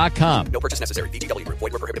ChumbaCasino.com. No purchase necessary. VGW. Void where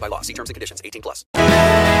prohibited by law. See terms and conditions. 18 plus.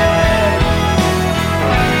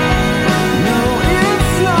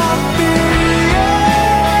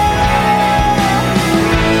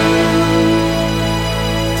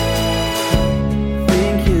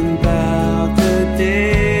 Thinking about the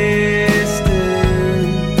distance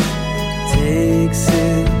takes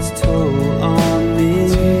its toll on me.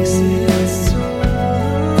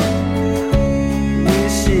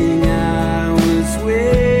 Wishing I was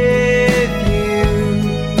with you,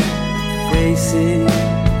 facing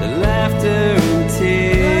the laughter and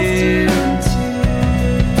tears.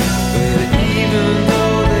 But even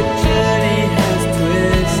though the journey has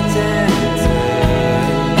twists and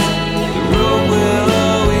turns, the road will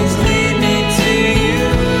always lead me to you.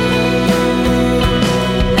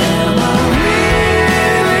 Am I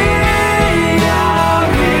really out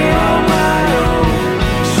here on my own?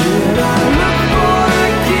 Should I look for a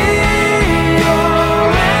key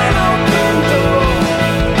or an open door?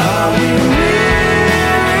 Are we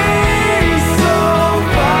really so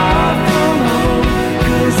far from home?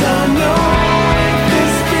 'Cause I know if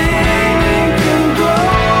this feeling can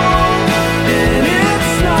grow, then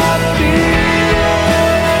it's not fear.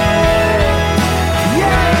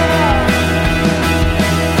 Yeah.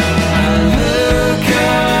 I look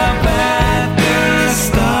up at the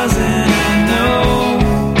stars and I know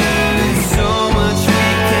there's so much we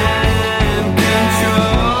can't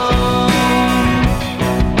control.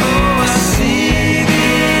 Oh, I see the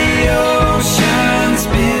oceans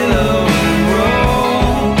below and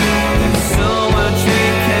roll. There's so much we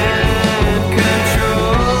can't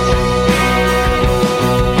control.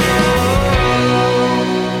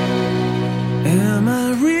 Am I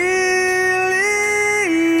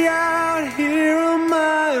really out here on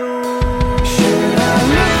my own? Should I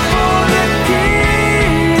look for the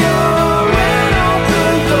key or an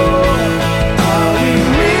open door? Are we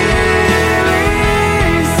really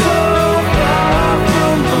so far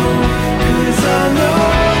from home? 'Cause I know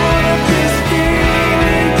if this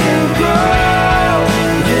feeling can grow,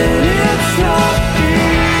 then it's not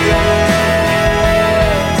fear.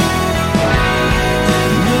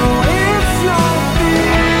 No, it's not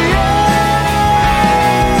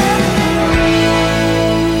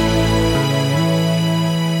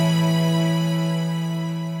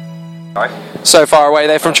So far away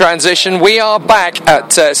there from transition. We are back at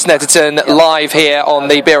Snetterton live here on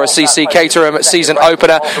the BRSCC Caterham season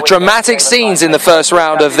opener. Dramatic scenes in the first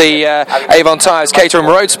round of the Avon Tyres Caterham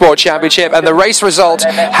Road Sport Championship, and the race result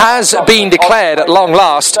has been declared at long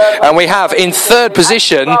last, and we have in third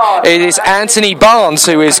position, it is Anthony Barnes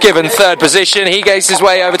who is given third position. He gets his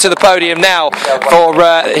way over to the podium now for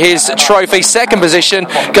his trophy. Second position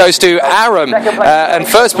goes to Aram, and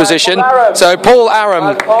first position, so Paul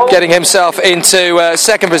Aram getting himself into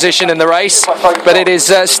second position in the race, but it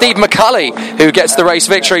is Steve McCulley who gets the race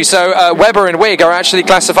victory. So Webber and Wigg are actually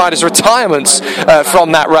classified as retirements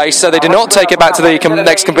from that race, so they do not take it back to the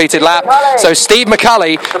next completed lap. So Steve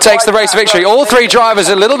McCulley takes the race victory. All three drivers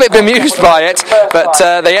are a little bit bemused by it, but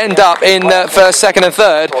they end up in first, second and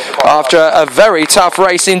third after a very tough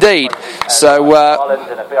race indeed. So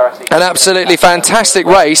an absolutely fantastic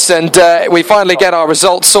race, and we finally get our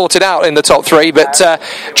results sorted out in the top three, but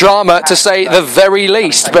drama to say the very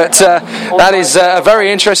least. But that is a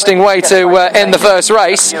very interesting way to end the first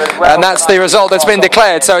race, and that's the result that's been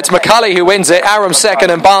declared. So it's McCulley who wins it, Aram second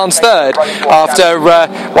and Barnes third, after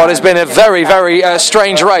what has been a very, very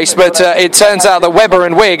strange race. But it turns out that Webber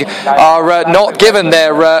and Wigg are not given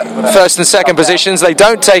their first and second positions. They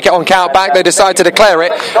don't take it on count back. They decide to declare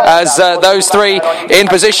it as those three in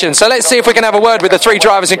position. So let's see if we can have a word with the three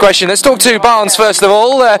drivers in question. Let's talk to Barnes first of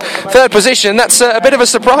all. Third position, that's a bit of a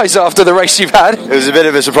surprise after the race race you've had. It was a bit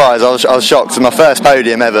of a surprise. I was shocked. It's my first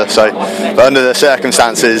podium ever, but under the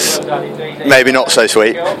circumstances, maybe not so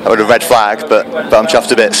sweet. I would have red flagged, but I'm chuffed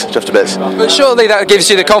to bits. But surely that gives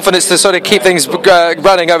you the confidence to sort of keep things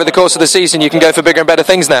running over the course of the season. You can go for bigger and better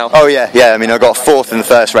things now. Oh yeah. I mean, I got 4th in the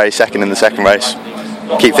first race, 2nd in the second race.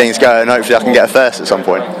 Keep things going. Hopefully, I can get a first at some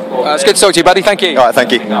point. It's good to talk to you, buddy. Thank you. All right,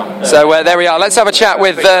 thank you. So there we are. Let's have a chat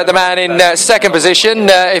with the man in second position,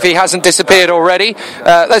 if he hasn't disappeared already.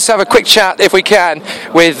 Let's have a quick chat, if we can,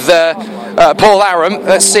 with Paul Aram.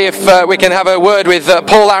 Let's see if we can have a word with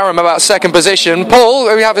Paul Aram about second position. Paul,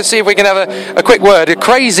 see if we can have a quick word. A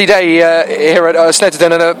crazy day here at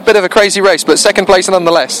Snetterton and a bit of a crazy race, but second place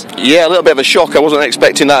nonetheless. Yeah, a little bit of a shock. I wasn't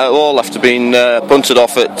expecting that at all after being punted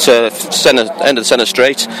off at end of the centre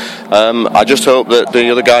straight. I just hope that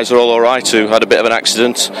the other guys are all alright who had a bit of an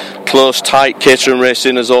accident. Close, tight, Caterham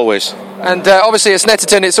racing as always. And obviously at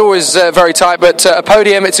Snetterton it's always very tight, but a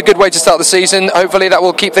podium, it's a good way to start the season. Hopefully that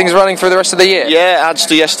will keep things running through the rest of the year. Yeah, it adds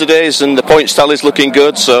to yesterday's, and the points tally's looking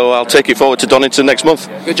good, so I'll take it forward to Donington next month.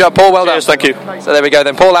 Good job, Paul, well done. Thank you. So there we go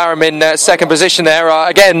then, Paul Aram in second position there.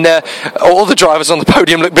 Again, all the drivers on the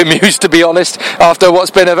podium look bemused, to be honest, after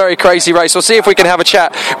what's been a very crazy race. We'll see if we can have a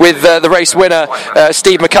chat with the race winner,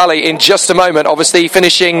 Steve McCulley, in just a moment. Obviously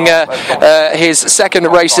finishing his second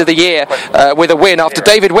race of the year with a win after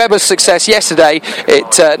David Webber's success yesterday.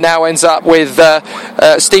 It now ends up with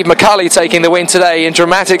Steve McCulley taking the win today in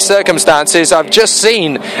dramatic circumstances. I've just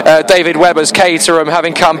seen David Webber's Caterham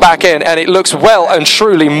having come back in, and it looks well and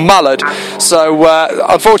truly mullered. So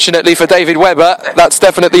unfortunately for David Webber, that's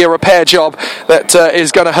definitely a repair job that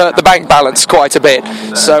is going to hurt the bank balance quite a bit.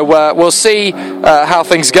 So we'll see how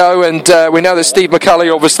things go, and we know that Steve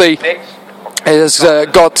McCulley obviously has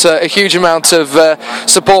got a huge amount of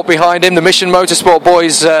support behind him. The Mission Motorsport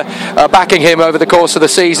boys are backing him over the course of the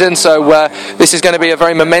season, so this is going to be a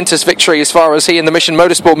very momentous victory as far as he and the Mission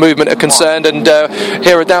Motorsport movement are concerned. And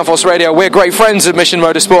here at Downforce Radio, we're great friends of Mission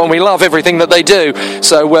Motorsport and we love everything that they do,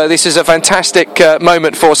 so this is a fantastic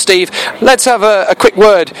moment for Steve. Let's have a quick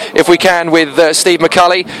word, if we can, with Steve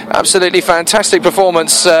McCulley. Absolutely fantastic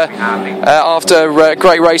performance after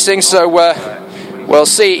great racing, so we'll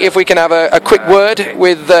see if we can have a quick word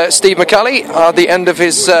with Steve McCulley at the end of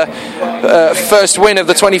his first win of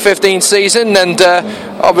the 2015 season, and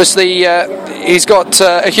obviously he's got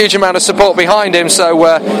a huge amount of support behind him, so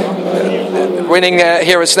winning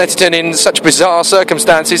here at Snetterton in such bizarre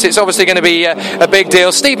circumstances, it's obviously going to be a big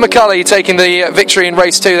deal. Steve McCulley taking the victory in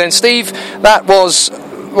race 2 then. Steve, that was...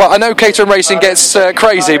 Well, I know Caterham racing gets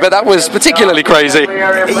crazy, but that was particularly crazy.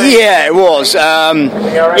 Yeah, it was.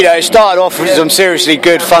 It started off with some seriously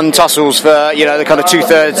good, fun tussles for, the kind of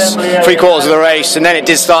 2/3, 3/4 of the race, and then it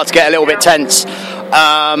did start to get a little bit tense.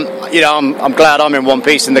 I'm glad I'm in one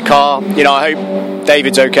piece in the car. I hope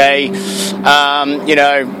David's okay.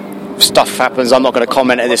 Stuff happens. I'm not going to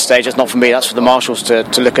comment at this stage. That's not for me. That's for the marshals to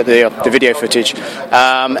look at the video footage.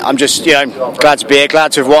 I'm just glad to be here,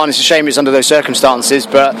 glad to have won. It's a shame it's under those circumstances,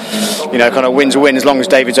 but kind of win's a win as long as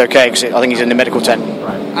David's okay, because I think he's in the medical tent.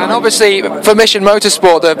 And obviously for Mission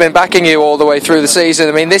Motorsport, they've been backing you all the way through the season.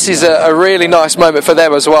 I mean, this is a really nice moment for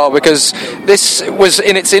them as well, because this was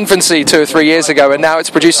in its infancy 2 or 3 years ago, and now it's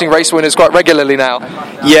producing race winners quite regularly now.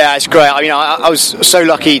 Yeah, it's great. I mean, I was so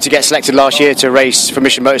lucky to get selected last year to race for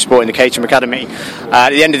Mission Motorsport in the Caterham Academy.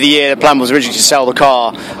 At the end of the year, the plan was originally to sell the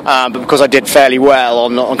car, but because I did fairly well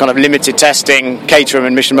on kind of limited testing, Caterham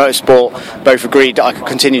and Mission Motorsport both agreed that I could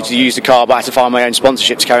continue to use the car, but I had to find my own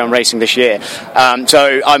sponsorship to carry on racing this year.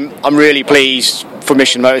 So I'm really pleased for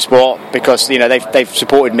Mission Motorsport, because they've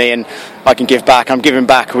supported me and I can give back. I'm giving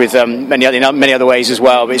back with many other ways as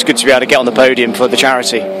well, but it's good to be able to get on the podium for the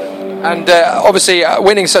charity. And obviously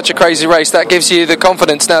winning such a crazy race, that gives you the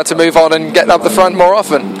confidence now to move on and get up the front more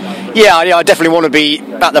often. Yeah, I definitely want to be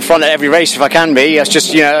at the front at every race if I can be. It's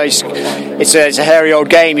just it's a hairy old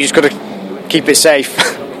game. You just got to keep it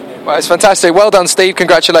safe. Well, it's fantastic. Well done, Steve.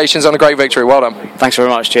 Congratulations on a great victory. Well done. Thanks very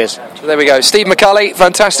much. Cheers. So there we go. Steve McCulley,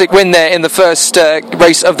 fantastic win there in the first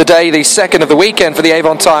race of the day, the second of the weekend for the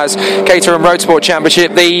Avon Tyres Caterham Road Sport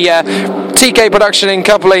Championship. The TK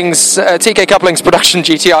Couplings Production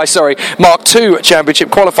GTI, Mark II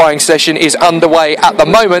Championship qualifying session is underway at the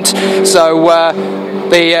moment. So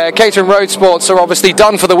the Caterham Road Sports are obviously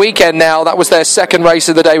done for the weekend now. That was their second race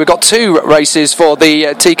of the day. We've got 2 races for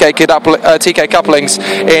the TK Couplings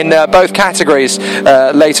in both categories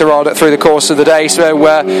later on through the course of the day. So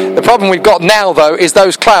the problem we've got now, though, is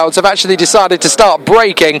those clouds have actually decided to start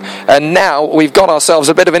breaking, and now we've got ourselves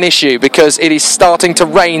a bit of an issue because it is starting to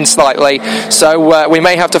rain slightly. So we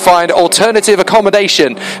may have to find alternative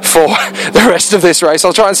accommodation for the rest of this race.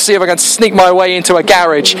 I'll try and see if I can sneak my way into a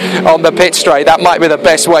garage on the pit straight. That might be the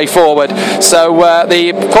best way forward. So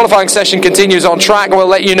the qualifying session continues on track. We'll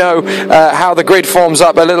let you know how the grid forms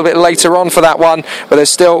up a little bit later on for that one, but there's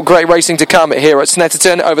still great racing to come here at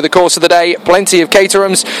Snetterton over the course of the day. Plenty of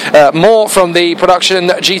Caterhams, more from the production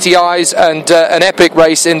GTIs, and an epic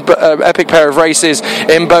race in epic pair of races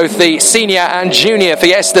in both the senior and junior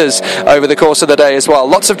Fiestas over the course of the day as well.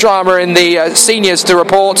 Lots of drama in the seniors to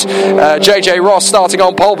report. JJ Ross starting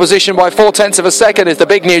on pole position by 0.4 of a second is the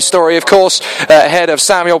big news story, of course, ahead of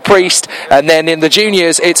Samuel Priest. And then in the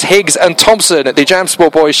juniors, it's Higgs and Thompson, the Jam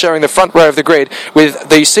Sport boys, sharing the front row of the grid, with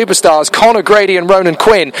the superstars Conor Grady and Ronan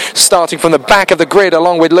Quinn starting from the back of the grid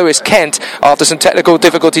along with Lewis Kent after some technical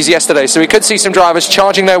difficulties yesterday. So we could see some drivers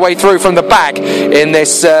charging their way through from the back in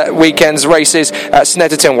this weekend's races at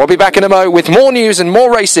Snetterton. We'll be back in a mo with more news and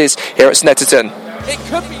more races here at Snetterton. It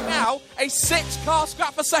could be now a 6-car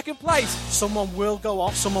scrap for second place. Someone will go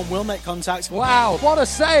off, someone will make contact. Wow, what a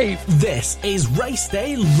save! This is Race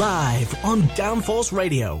Day Live on Downforce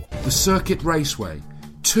Radio. The Circuit Raceway.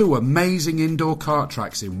 2 amazing indoor kart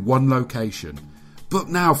tracks in one location. Book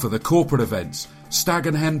now for the corporate events, stag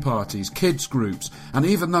and hen parties, kids groups, and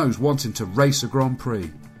even those wanting to race a Grand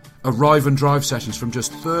Prix. Arrive and drive sessions from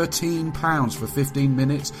just £13 for 15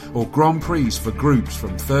 minutes, or Grand Prix for groups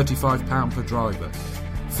from £35 per driver.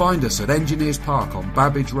 Find us at Engineers Park on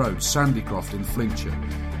Babbage Road, Sandycroft in Flintshire,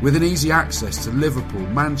 with an easy access to Liverpool,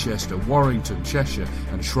 Manchester, Warrington, Cheshire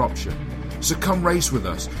and Shropshire. So come race with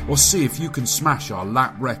us, or see if you can smash our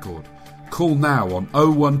lap record. Call now on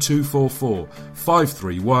 01244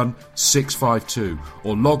 531 652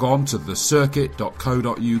 or log on to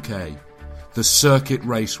thecircuit.co.uk. The Circuit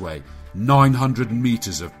Raceway, 900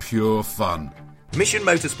 metres of pure fun. Mission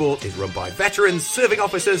Motorsport is run by veterans, serving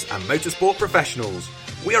officers and motorsport professionals.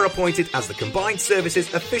 We are appointed as the combined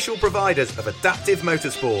services official providers of adaptive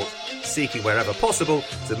motorsport, seeking wherever possible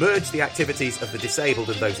to merge the activities of the disabled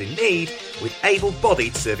and those in need with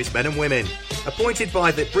able-bodied servicemen and women. Appointed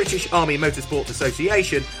by the British Army Motorsport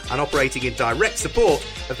Association and operating in direct support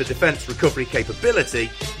of the Defence Recovery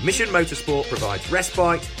Capability, Mission Motorsport provides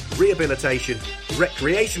respite, rehabilitation,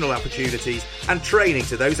 recreational opportunities and training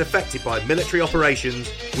to those affected by military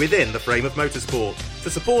operations within the frame of motorsport. To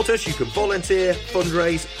support us, you can volunteer,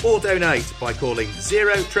 fundraise or donate by calling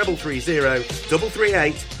 0330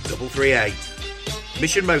 338 338.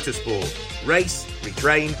 Mission Motorsport. Race,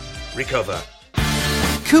 retrain, recover.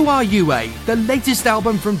 Kua Yue, the latest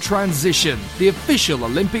album from Transition, the official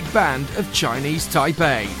Olympic band of Chinese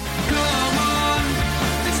Taipei.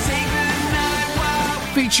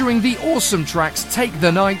 Featuring the awesome tracks Take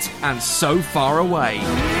the Night and So Far Away.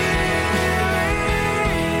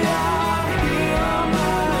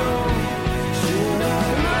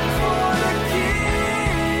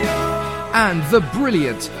 And the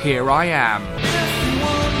brilliant Here I Am.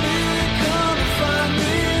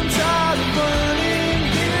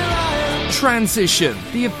 Transition,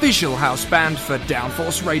 the official house band for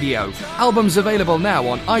Downforce Radio. Albums available now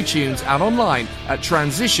on iTunes and online at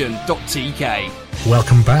transition.tk.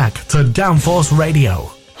 Welcome back to Downforce Radio.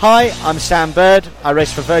 Hi, I'm Sam Bird. I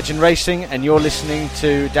race for Virgin Racing, and you're listening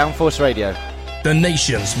to Downforce Radio, the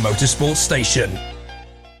nation's motorsport station.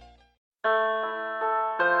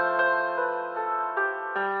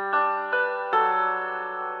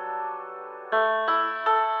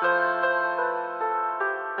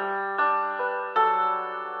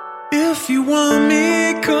 If you want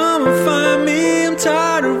me, come and find me. I'm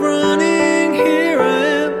tired of running, here I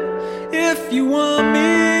am. If you want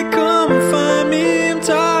me, come and find me. I'm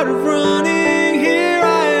tired of running, here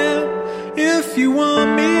I am. If you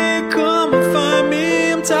want me, come and find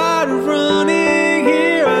me. I'm tired of running,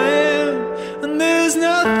 here I am. And there's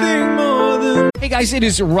nothing more than... Hey guys, it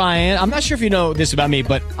is Ryan. I'm not sure if you know this about me,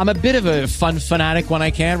 but I'm a bit of a fun fanatic when I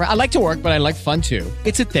can. I like to work, but I like fun too.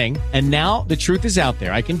 It's a thing. And now the truth is out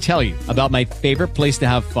there. I can tell you about my favorite place to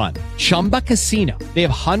have fun. Chumba Casino. They have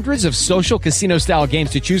hundreds of social casino style games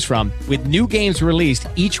to choose from with new games released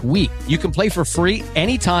each week. You can play for free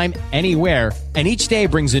anytime, anywhere. And each day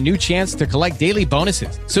brings a new chance to collect daily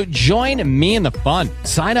bonuses. So join me in the fun.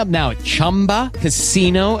 Sign up now at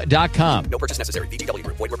ChumbaCasino.com. No purchase necessary. VGW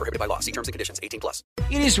Group. Void where prohibited by law. See terms and conditions. 18+.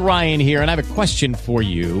 It is Ryan here, and I have a question for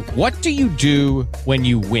you. What do you do when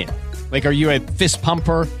you win? Like, are you a fist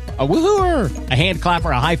pumper, a woohooer, a hand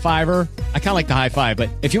clapper, a high fiver? I kind of like the high five, but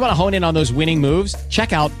if you want to hone in on those winning moves,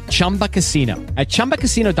 check out Chumba Casino. At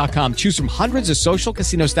ChumbaCasino.com, choose from hundreds of social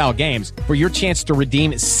casino style games for your chance to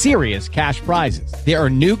redeem serious cash prizes. There are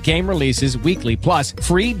new game releases weekly, plus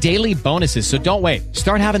free daily bonuses. So don't wait.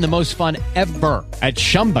 Start having the most fun ever at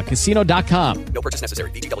ChumbaCasino.com. No purchase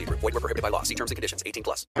necessary. VGW Group. Void where prohibited by law. See terms and conditions.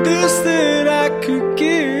 18+. This that I could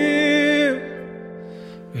give.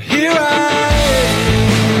 Here I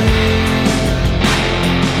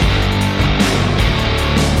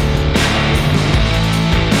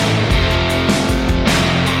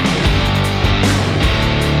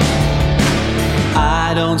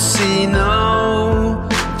I don't see no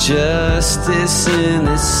justice in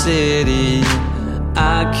this city.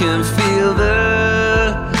 I can feel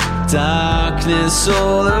the darkness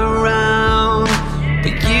all around,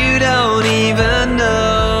 but you don't even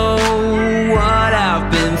know what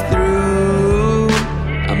I've been through.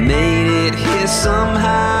 I made it here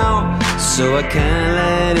somehow, so I can't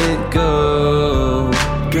let it go.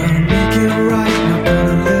 Gotta make it right, not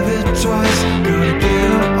gonna live it twice. Gotta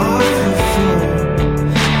get off the floor.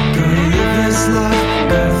 Gotta live this life,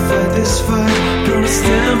 gotta fight this fight. Gonna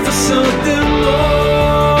stand for something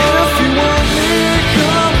more. If you want me,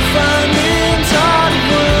 come find me. I'm tired of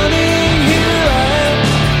running, here I am.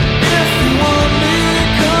 If you want me,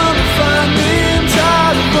 come and find me. I'm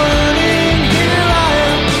tired of running, here I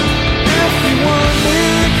am. If you want me,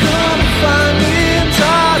 come and find me. I'm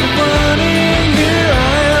tired of running, here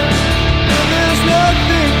I am. And there's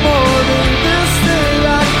nothing more than this that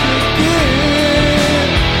I could give.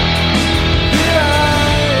 Here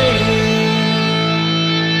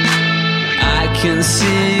I can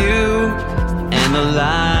see you and the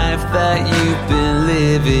life that you've been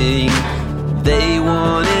living. They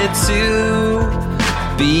wanted to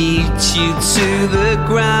beat you to the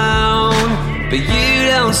ground, but you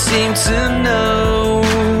don't seem to know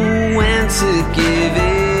when to give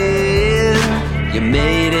in. You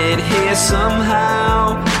made it here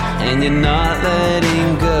somehow, and you're not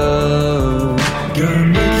letting go. Gotta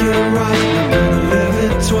make it right, not gonna live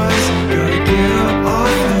it twice. Gotta get up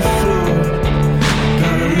off the floor.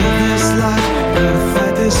 Gotta live this life, gotta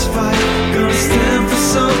fight this fight. Gonna stand for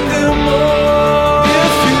something more.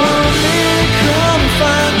 If you want me, come and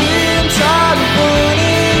find me. I'm tired of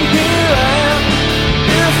running, here I am.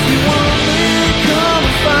 If you want me, come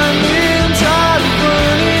and find me. I'm tired of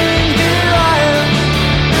running, here I am.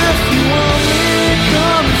 If you want me,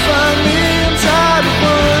 come and find me. I'm tired of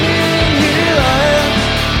running, here I am.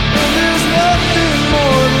 And there's nothing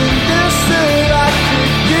more than this that I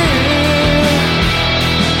could give.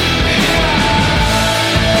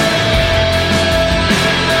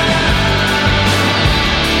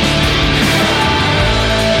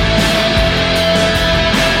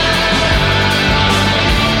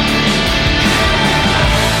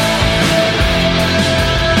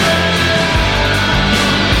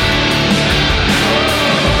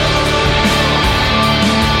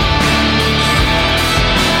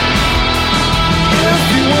 If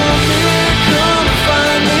you want me, come and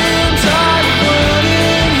find me. I'm tired of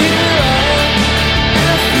running, here I am.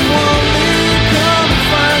 If you want me, come and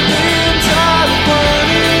find me. I'm tired of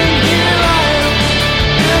running, here I am.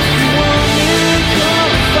 If you want me,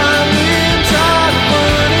 come and find me. I'm tired of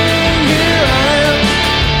running, here I am.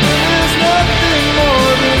 And there's nothing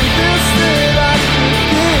more than this that I could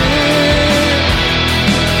give.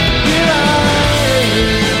 Here I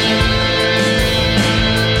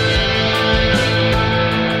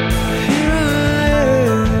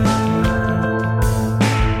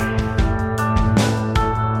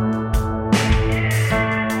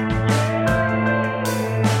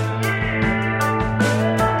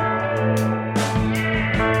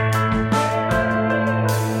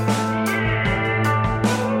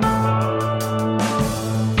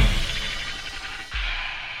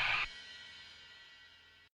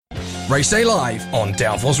Race Day Live on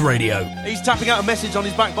Downforce Radio. He's tapping out a message on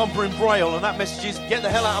his back bumper in Braille, and that message is, get the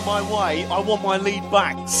hell out of my way, I want my lead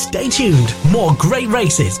back. Stay tuned. More great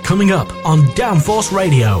races coming up on Downforce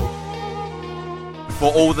Radio.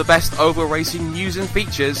 For all the best oval racing news and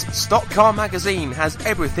features, Stock Car Magazine has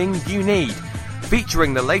everything you need.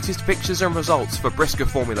 Featuring the latest pictures and results for Briscoe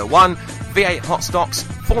Formula 1, V8 Hot Stocks,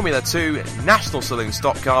 Formula 2, National Saloon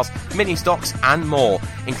Stock Cars, Mini Stocks and more,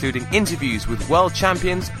 including interviews with world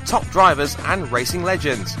champions, top drivers and racing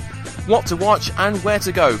legends. What to watch and where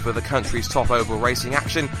to go for the country's top oval racing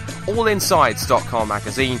action, all inside Stock Car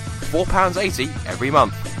Magazine, £4.80 every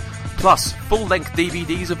month. Plus, full-length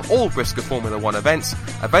DVDs of all Briscoe Formula 1 events,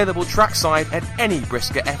 available trackside at any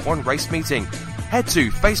Briscoe F1 race meeting. Head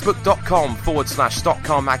to facebook.com/Stock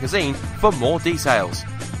Car Magazine for more details.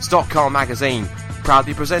 Stock Car Magazine,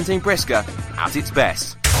 proudly presenting Brisker at its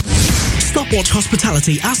best. Stopwatch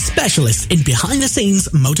Hospitality are specialists in behind-the-scenes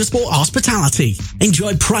motorsport hospitality.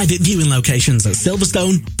 Enjoy private viewing locations at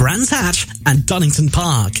Silverstone, Brands Hatch and Donington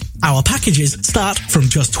Park. Our packages start from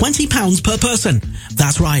just £20 per person.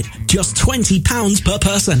 That's right, just £20 per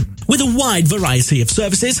person. With a wide variety of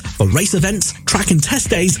services for race events, track and test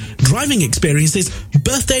days, driving experiences,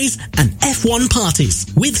 birthdays and F1 parties.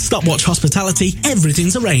 With Stopwatch Hospitality,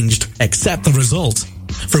 everything's arranged, except the result.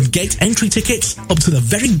 From gate entry tickets up to the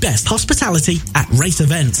very best hospitality at race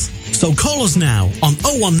events. So call us now on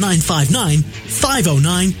 01959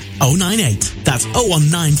 509 098. That's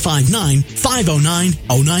 01959 509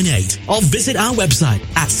 098. Or visit our website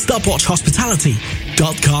at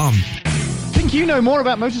stopwatchhospitality.com. Think you know more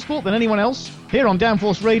about motorsport than anyone else? Here on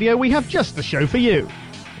Downforce Radio, we have just the show for you.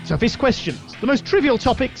 Toughest questions, the most trivial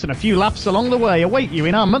topics, and a few laughs along the way await you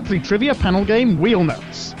in our monthly trivia panel game, Wheel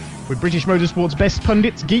Nuts. With British motorsport's best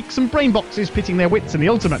pundits, geeks and brainboxes pitting their wits in the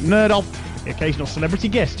ultimate nerd-off, the occasional celebrity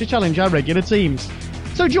guest to challenge our regular teams.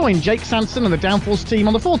 So join Jake Sanson and the Downforce team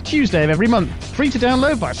on the 4th Tuesday of every month, free to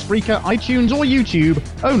download via Spreaker, iTunes or YouTube,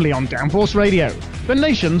 only on Downforce Radio, the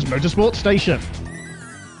nation's motorsport station.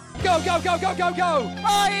 Go, go, go, go, go, go!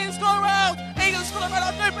 Oh, Ian's gone around! Ian's gone around!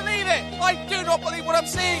 I don't believe it! I do not believe what I'm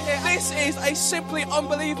seeing here! This is a simply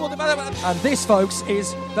unbelievable development! And this, folks,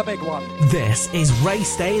 is the big one. This is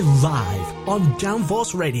Race Day Live on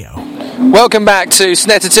Downforce Radio. Welcome back to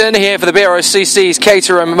Snetterton here for the BRSCC's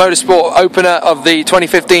Caterham Motorsport opener of the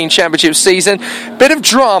 2015 Championship season. Bit of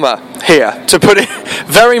drama here, to put it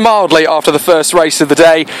very mildly, after the first race of the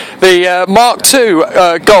day. The Mark II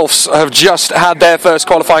Golfs have just had their first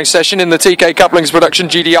qualifying session in the TK Couplings Production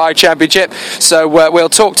GDI Championship, so we'll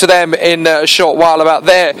talk to them in a short while about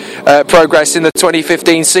their progress in the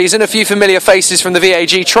 2015 season. A few familiar faces from the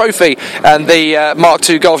VAG Trophy and the Mark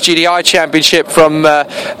II Golf GDI Championship from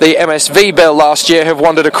the MSV bill last year have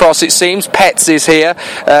wandered across, it seems. Petts is here,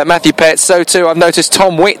 Matthew Petts, so too I've noticed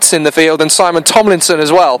Tom Witts in the field and Simon Tomlinson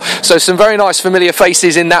as well, so some very nice familiar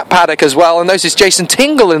faces in that paddock as well. And notice Jason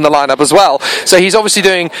Tingle in the lineup as well, so he's obviously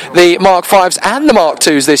doing the Mark 5s and the Mark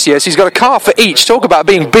 2s this year, so he's got a car for each. Talk about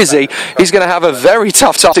being busy. He's going to have a very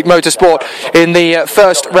tough motorsport in the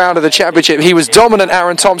first round of the championship. He was dominant,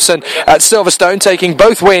 Aaron Thompson, at Silverstone, taking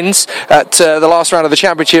both wins at the last round of the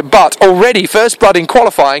championship, but already first blood in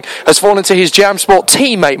qualifying has fallen to his Jam Sport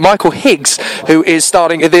teammate Michael Higgs, who is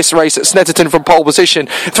starting this race at Snetterton from pole position.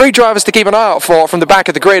 3 drivers to keep an eye out for from the back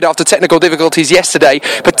of the grid after technical difficulties yesterday,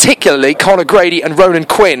 particularly Conor Grady and Ronan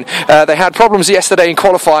Quinn. They had problems yesterday in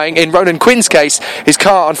qualifying. In Ronan Quinn's case, his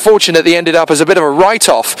car unfortunately ended up as a bit of a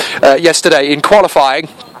write-off yesterday in qualifying.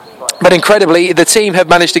 But incredibly, the team have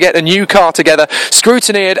managed to get a new car together,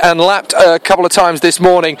 scrutineered and lapped a couple of times this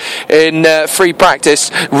morning in free practice,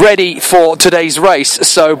 ready for today's race.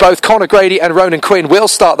 So both Conor Grady and Ronan Quinn will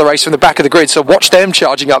start the race from the back of the grid, so watch them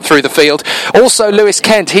charging up through the field. Also, Lewis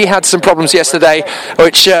Kent, he had some problems yesterday,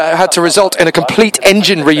 which had to result in a complete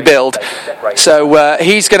engine rebuild. So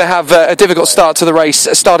he's going to have a difficult start to the race,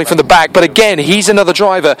 starting from the back. But again, he's another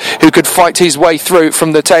driver who could fight his way through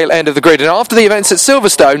from the tail end of the grid. And after the events at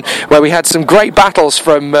Silverstone, where we had some great battles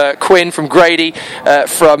from Quinn, from Grady,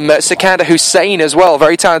 from Sikander Hussein as well,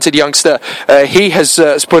 very talented youngster. He has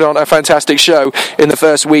put on a fantastic show in the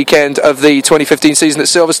first weekend of the 2015 season at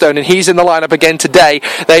Silverstone, and he's in the lineup again today.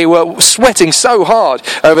 They were sweating so hard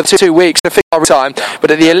over 2 weeks of time,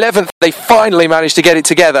 but at the 11th they finally managed to get it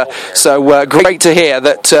together. So great to hear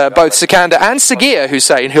that both Sikander and Sagir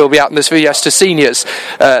Hussein, who will be out in this Fiesta Seniors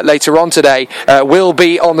later on today, will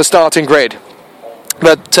be on the starting grid.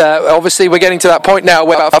 But obviously we're getting to that point now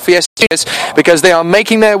where our Fiesta Juniors, because they are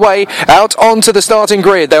making their way out onto the starting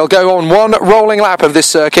grid. They'll go on one rolling lap of this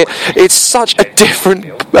circuit. It's such a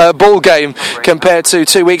different ball game compared to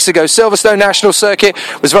 2 weeks ago. Silverstone National Circuit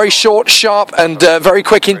was very short, sharp and very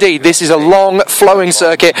quick indeed. This is a long flowing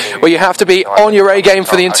circuit where you have to be on your A game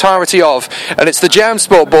for the entirety of. And it's the Jam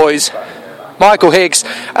Sport boys, Michael Higgs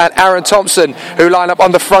and Aaron Thompson, who line up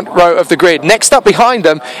on the front row of the grid. Next up behind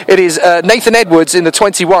them, it is Nathan Edwards in the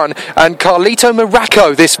 21 and Carlito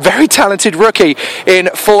Moracco, this very talented rookie, in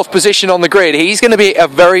 4th position on the grid. He's going to be a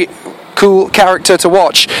very cool character to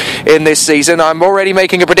watch in this season. I'm already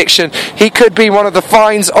making a prediction. He could be one of the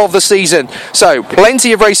finds of the season. So,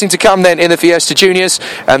 plenty of racing to come then in the Fiesta Juniors,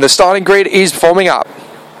 and the starting grid is forming up.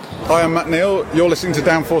 Hi, I'm Matt Neal. You're listening to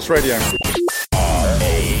Downforce Radio.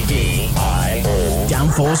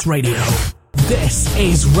 Downforce Radio. This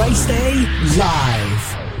is Race Day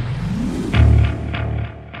Live.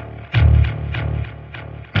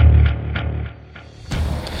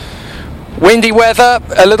 windy weather,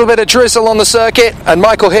 a little bit of drizzle on the circuit, and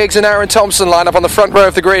Michael Higgs and Aaron Thompson line up on the front row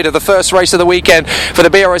of the grid of the first race of the weekend for the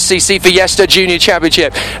BRSCC Fiesta Junior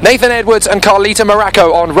Championship. Nathan Edwards and Carlita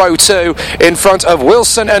Morocco on row 2 in front of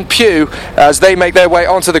Wilson and Pugh as they make their way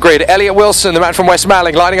onto the grid. Elliot Wilson, the man from West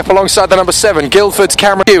Malling, lining up alongside the number 7, Guildford's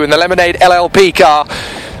Cameron Pugh in the Lemonade LLP car.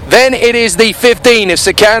 Then it is the 15 of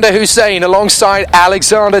Sikander Hussein alongside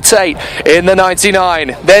Alexander Tate in the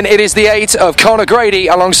 99. Then it is the 8 of Connor Grady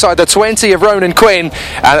alongside the 20 of Ronan Quinn.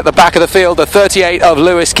 And at the back of the field, the 38 of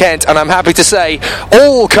Lewis Kent. And I'm happy to say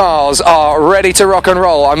all cars are ready to rock and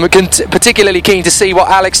roll. I'm particularly keen to see what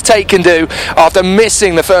Alex Tate can do after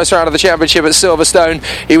missing the first round of the championship at Silverstone.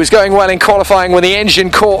 He was going well in qualifying when the engine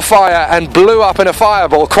caught fire and blew up in a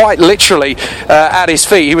fireball, quite literally at his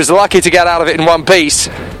feet. He was lucky to get out of it in one piece.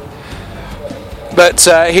 But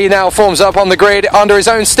he now forms up on the grid under his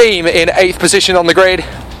own steam in 8th position on the grid.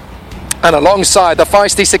 And alongside the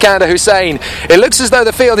feisty Sikander Hussein, it looks as though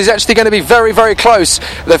the field is actually going to be very, very close.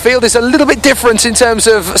 The field is a little bit different in terms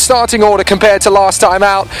of starting order compared to last time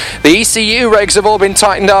out. The ECU regs have all been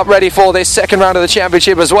tightened up, ready for this second round of the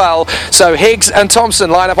championship as well. So Higgs and Thompson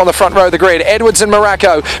line up on the front row of the grid. Edwards and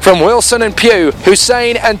Morocco from Wilson and Pugh,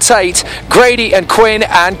 Hussein and Tate, Grady and Quinn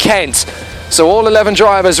and Kent. So all 11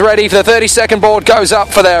 drivers ready for the 30-second board goes up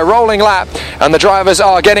for their rolling lap, and the drivers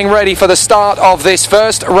are getting ready for the start of this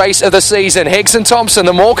first race of the season. Higgs and Thompson,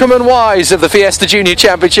 the Morecambe and Wise of the Fiesta Junior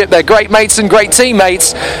Championship, they're great mates and great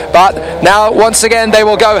teammates, but now once again they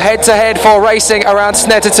will go head-to-head for racing around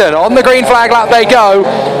Snetterton. On the green flag lap they go.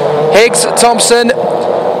 Higgs, Thompson,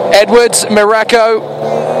 Edwards, Morocco,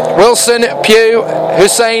 Wilson, Pugh,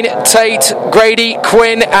 Hussein, Tate, Grady,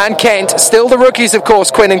 Quinn and Kent. Still the rookies, of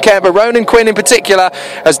course, Quinn and Kent, but Ronan Quinn in particular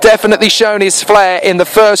has definitely shown his flair in the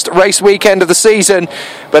first race weekend of the season.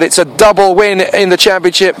 But it's a double win in the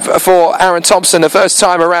championship for Aaron Thompson the first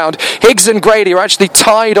time around. Higgs and Grady are actually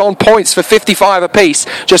tied on points for 55 apiece,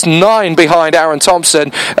 just 9 behind Aaron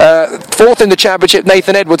Thompson. Fourth in the championship,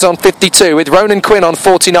 Nathan Edwards on 52, with Ronan Quinn on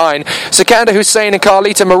 49. Sikander Hussein and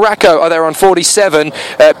Carlita Morocco are there on 47.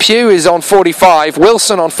 Pugh is on 45,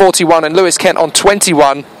 Wilson on 41 and Lewis Kent on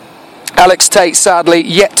 21. Alex Tate sadly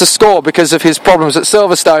yet to score because of his problems at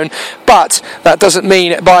Silverstone, but that doesn't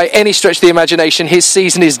mean by any stretch of the imagination his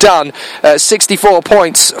season is done. 64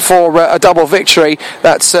 points for a double victory,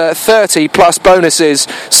 that's 30 plus bonuses,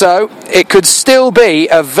 so it could still be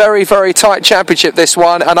a very, very tight championship, this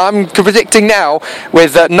one, and I'm predicting now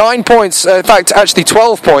with 9 points, in fact actually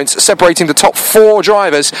 12 points separating the top 4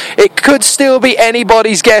 drivers, it could still be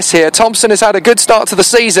anybody's guess here. Thompson has had a good start to the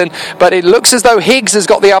season, but it looks as though Higgs has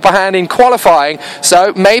got the upper hand in qualifying,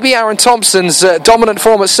 so maybe Aaron Thompson's dominant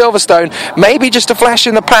form at Silverstone maybe just a flash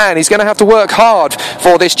in the pan. He's going to have to work hard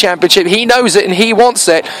for this championship. He knows it and he wants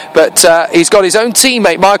it, but he's got his own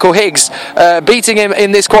teammate Michael Higgs beating him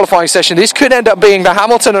in this qualifying session. This could end up being the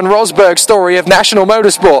Hamilton and Rosberg story of national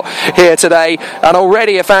motorsport here today, and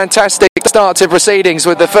already a fantastic start to proceedings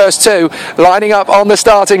with the first 2 lining up on the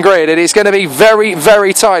starting grid. It is going to be very,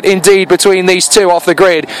 very tight indeed between these 2 off the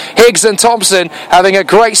grid. Higgs and Thompson having a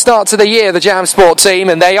great start to the year, the Jam Sport team,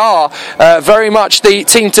 and they are very much the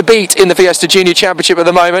team to beat in the Fiesta Junior Championship at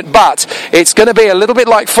the moment, but it's going to be a little bit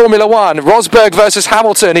like Formula 1. Rosberg versus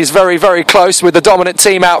Hamilton is very, very close with the dominant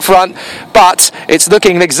team out front, but it's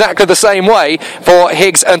looking exactly the same way for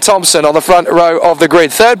Higgs and Thompson on the front row of the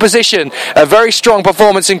grid. Third position, a very strong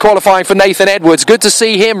performance in qualifying for Nathan Edwards. Good to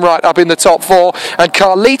see him right up in the top 4. And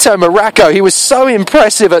Carlito Morocco, he was so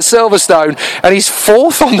impressive at Silverstone, and he's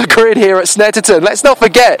 4th on the grid here at Snetterton. Let's not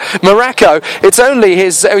forget Morocco, it's only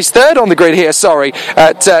his 3rd on the grid here, at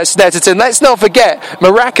Snetterton. Let's not forget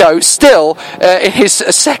Morocco still in his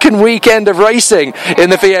 2nd weekend of racing in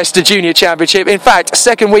the Fiesta Junior Championship. In fact,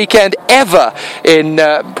 2nd weekend ever in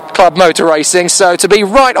club motor racing. So to be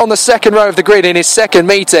right on the 2nd row of the grid in his 2nd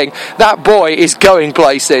meeting, that boy is going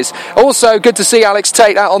places. Also, good to see Alex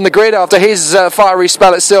Tate out on the grid after his fiery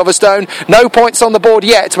spell at Silverstone. No points on the board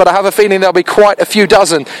yet, but I have a feeling there'll be quite a few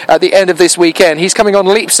dozen at the end of this weekend. He's coming on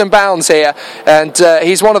leaps and bounds here, and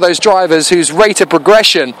he's one of those drivers whose rate of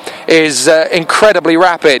progression is incredibly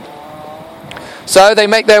rapid. So they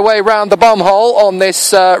make their way round the bum hole on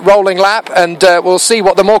this rolling lap, and we'll see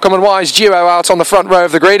what the Morecambe and Wise duo out on the front row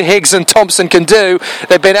of the grid, Higgs and Thompson, can do.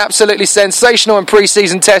 They've been absolutely sensational in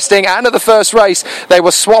pre-season testing, and at the first race they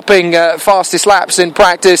were swapping fastest laps in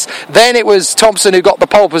practice. Then it was Thompson who got the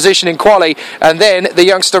pole position in quali, and then the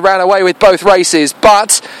youngster ran away with both races.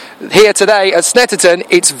 But here today at Snetterton,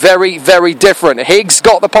 it's very, very different. Higgs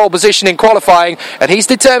got the pole position in qualifying, and he's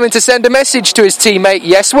determined to send a message to his teammate: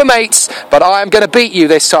 yes, we're mates, but I am going to beat you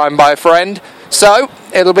this time, my friend. So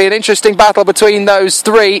it'll be an interesting battle between those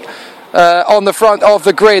 3 on the front of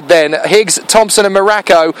the grid then. Higgs, Thompson and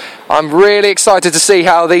Morocco. I'm really excited to see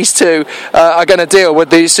how these two are going to deal with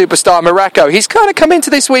the superstar Morocco. He's kind of come into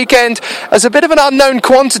this weekend as a bit of an unknown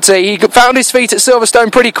quantity. He found his feet at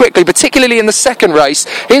Silverstone pretty quickly, particularly in the second race.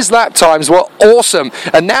 His lap times were awesome,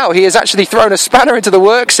 and now he has actually thrown a spanner into the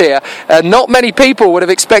works here. Not many people would have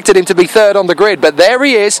expected him to be third on the grid, but there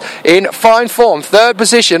he is in fine form, third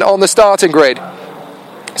position on the starting grid.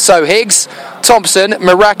 So Higgs, Thompson,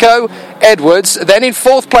 Morocco, Edwards. Then in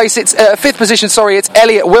fifth position, it's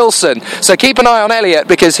Elliott Wilson. So keep an eye on Elliott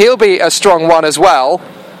because he'll be a strong one as well.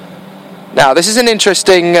 Now this is an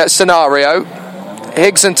interesting scenario.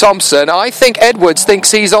 Higgs and Thompson. I think Edwards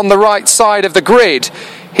thinks he's on the right side of the grid.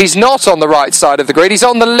 He's not on the right side of the grid. He's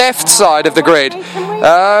on the left side of the grid.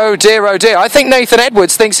 Oh dear, oh dear. I think Nathan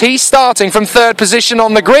Edwards thinks he's starting from third position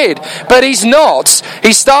on the grid. But he's not.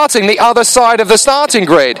 He's starting the other side of the starting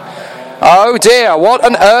grid. Oh dear, what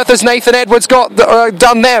on earth has Nathan Edwards got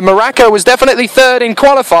done there? Morocco was definitely third in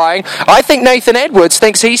qualifying. I think Nathan Edwards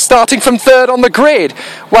thinks he's starting from third on the grid.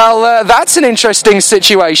 Well, that's an interesting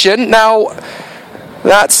situation. Now,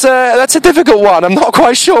 that's a difficult one. I'm not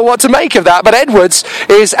quite sure what to make of that, but Edwards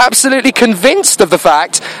is absolutely convinced of the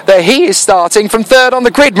fact that he is starting from third on the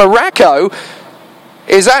grid. Morocco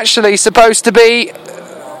is actually supposed to be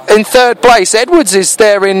in third place. Edwards is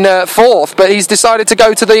there in fourth, but he's decided to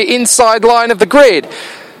go to the inside line of the grid.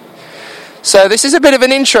 So this is a bit of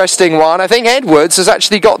an interesting one. I think Edwards has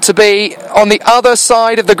actually got to be on the other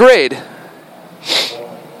side of the grid.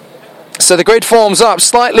 So the grid forms up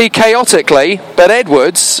slightly chaotically, but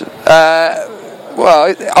Edwards,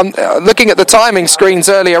 I'm looking at the timing screens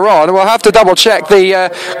earlier on. We'll have to double check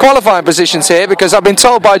the qualifying positions here because I've been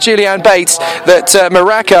told by Julianne Bates that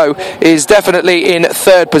Morocco is definitely in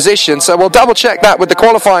third position. So we'll double check that with the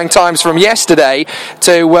qualifying times from yesterday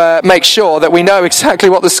to make sure that we know exactly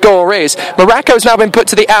what the score is. Morocco's now been put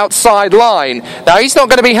to the outside line. Now he's not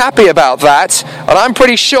going to be happy about that, and I'm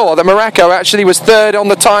pretty sure that Morocco actually was third on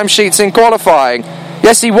the timesheets in qualifying.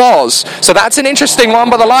 Yes, he was. So that's an interesting one,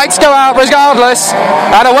 but the lights go out regardless.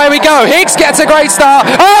 And away we go. Higgs gets a great start.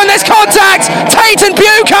 Oh, and there's contact! Tate and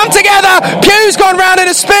Pugh come together. Pugh's gone round in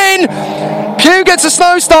a spin. Pugh gets a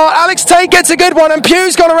slow start. Alex Tate gets a good one, and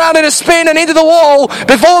Pugh's gone around in a spin and into the wall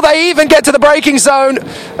before they even get to the braking zone.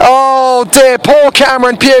 Oh dear, poor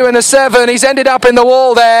Cameron Pugh in a 7. He's ended up in the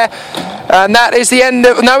wall there. And that is the end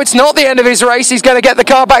of... No, it's not the end of his race. He's going to get the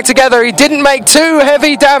car back together. He didn't make too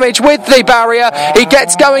heavy damage with the barrier. He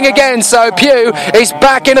gets going again, so Pugh is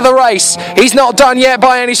back into the race. He's not done yet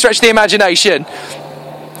by any stretch of the imagination.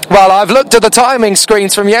 Well, I've looked at the timing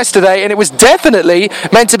screens from yesterday, and it was definitely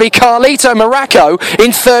meant to be Carlito Morocco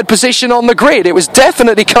in third position on the grid. It was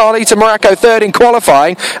definitely Carlito Morocco third in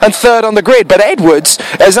qualifying and third on the grid. But Edwards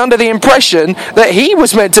is under the impression that he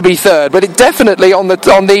was meant to be third. But it definitely on the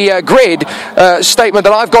grid statement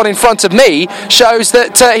that I've got in front of me shows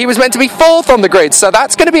that he was meant to be fourth on the grid. So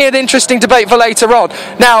that's going to be an interesting debate for later on.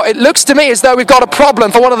 Now, it looks to me as though we've got a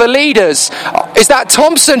problem for one of the leaders. Is that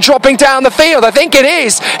Thompson dropping down the field? I think it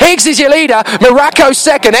is. Higgs is your leader, Morocco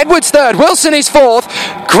second, Edwards third, Wilson is fourth,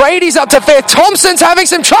 Grady's up to fifth, Thompson's having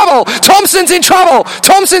some trouble, Thompson's in trouble,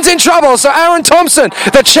 so Aaron Thompson,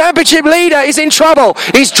 the championship leader, is in trouble.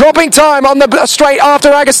 He's dropping time on the straight after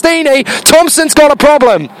Agostini. Thompson's got a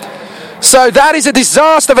problem. So that is a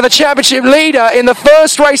disaster for the championship leader in the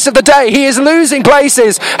first race of the day. He is losing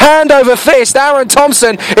places, hand over fist. Aaron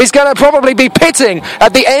Thompson is going to probably be pitting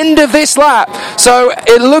at the end of this lap. So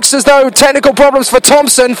it looks as though technical problems for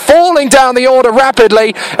Thompson, falling down the order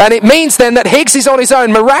rapidly, and it means then that Higgs is on his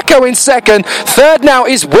own. Morocco in second. Third now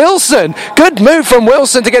is Wilson. Good move from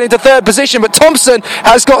Wilson to get into third position, but Thompson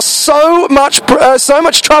has got so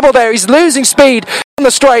much trouble there. He's losing speed on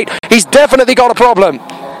the straight. He's definitely got a problem.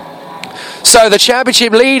 So the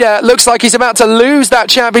championship leader looks like he's about to lose that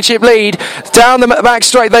championship lead. Down the back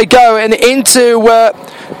straight they go and into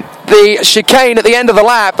the chicane at the end of the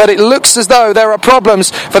lap, but it looks as though there are problems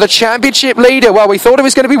for the championship leader. Well, we thought it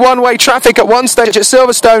was going to be one-way traffic at one stage at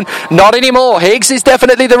Silverstone. Not anymore. Higgs is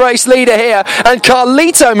definitely the race leader here, and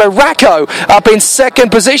Carlito Morocco up in second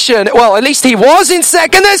position. Well, at least he was in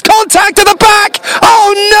second. There's contact at the back.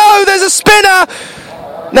 Oh no, there's a spinner.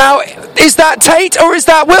 Now, is that Tate or is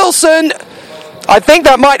that Wilson? I think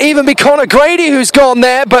that might even be Conor Grady who's gone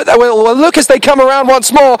there, but we'll look as they come around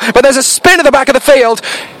once more. But there's a spin at the back of the field.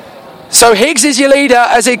 So Higgs is your leader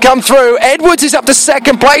as he come through. Edwards is up to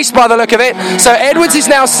second place by the look of it. So Edwards is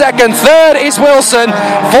now second. Third is Wilson.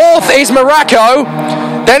 Fourth is Morocco.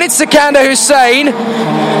 Then it's Sikander Hussein.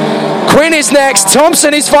 Quinn is next.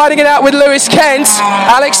 Thompson is fighting it out with Lewis Kent.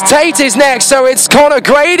 Alex Tate is next. So it's Conor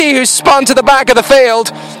Grady who's spun to the back of the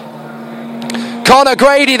field. Conor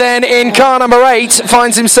Grady then in car number 8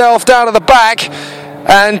 finds himself down at the back.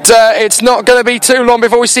 And it's not going to be too long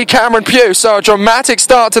before we see Cameron Pugh. So a dramatic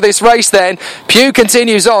start to this race then. Pugh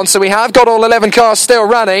continues on, so we have got all 11 cars still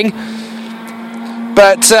running.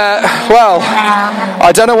 But, well,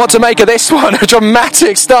 I don't know what to make of this one. A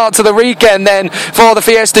dramatic start to the weekend then for the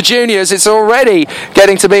Fiesta Juniors. It's already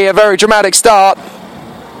getting to be a very dramatic start.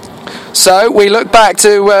 So we look back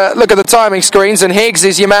to look at the timing screens, and Higgs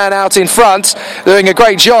is your man out in front, doing a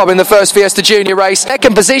great job in the first Fiesta Junior race.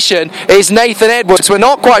 Second position is Nathan Edwards. We're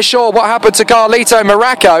not quite sure what happened to Carlito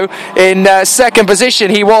Maraco in second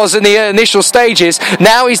position. He was in the initial stages.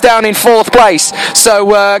 Now he's down in 4th place. So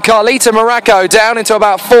Carlito Maraco down into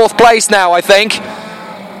about 4th place now, I think.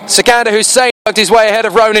 Sikander Hussein worked his way ahead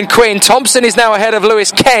of Ronan Quinn. Thompson is now ahead of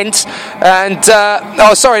Lewis Kent, and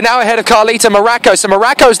now ahead of Carlito Maraco. So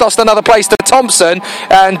Maraco's lost another place to Thompson,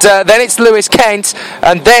 and then it's Lewis Kent,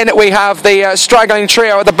 and then we have the straggling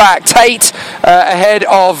trio at the back. Tate ahead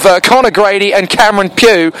of Conor Grady and Cameron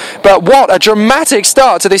Pugh. But what a dramatic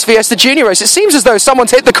start to this Fiesta Junior race. It seems as though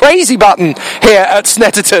someone's hit the crazy button here at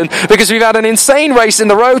Snetterton, because we've had an insane race in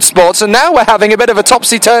the road sports, and now we're having a bit of a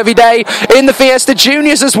topsy-turvy day in the Fiesta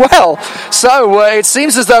Juniors as well. So it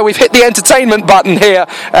seems as though we've hit the entertainment button here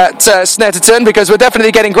at Snetterton, because we're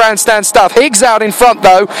definitely getting grandstand stuff. Higgs out in front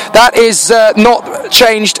though. That is not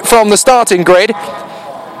changed from the starting grid.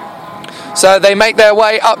 So they make their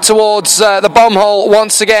way up towards the bomb hole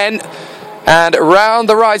once again. And round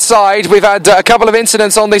the right side, we've had a couple of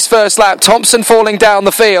incidents on this first lap. Thompson falling down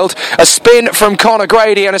the field, a spin from Conor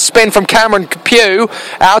Grady and a spin from Cameron Pugh.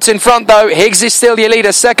 Out in front though, Higgs is still your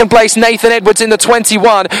leader. Second place, Nathan Edwards in the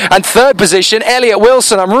 21. And third position, Elliot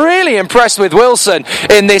Wilson. I'm really impressed with Wilson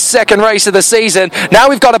in this second race of the season. Now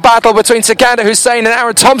we've got a battle between Sikander Hussein and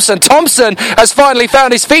Aaron Thompson. Thompson has finally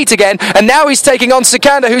found his feet again, and now he's taking on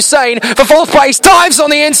Sikander Hussein for 4th place. Dives on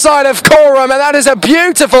the inside of Coram, and that is a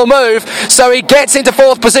beautiful move. So he gets into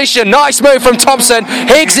 4th position. Nice move from Thompson.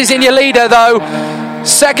 Higgs is in your leader though.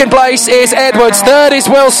 Second place is Edwards. Third is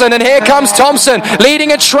Wilson. And here comes Thompson,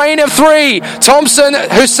 leading a train of 3. Thompson,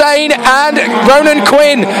 Hussein and Ronan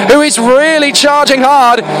Quinn, who is really charging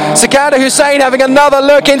hard. Sikander Hussein having another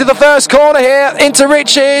look into the first corner here, into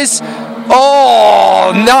Riches.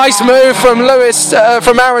 Oh, nice move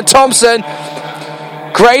from Aaron Thompson.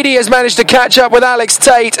 Grady has managed to catch up with Alex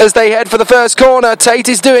Tate as they head for the first corner. Tate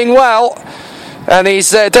is doing well, and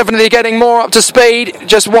he's definitely getting more up to speed.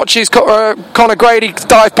 Just watches Conor Grady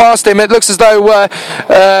dive past him. It looks as though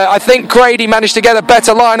I think Grady managed to get a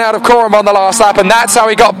better line out of Coram on the last lap, and that's how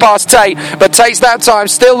he got past Tate. But Tate's that time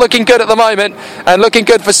still looking good at the moment, and looking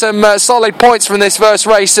good for some solid points from this first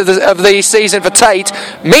race of the season for Tate.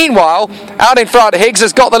 Meanwhile, out in front, Higgs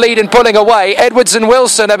has got the lead and pulling away. Edwards and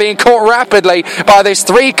Wilson are being caught rapidly by this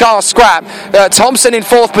 3-car scrap. Thompson in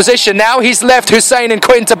 4th position. Now he's left Hussein and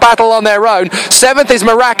Quinn to battle on their own. 7th is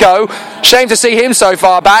Maraco. Shame to see him so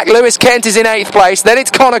far back. Lewis Kent is in 8th place. Then it's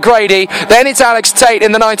Conor Grady. Then it's Alex Tate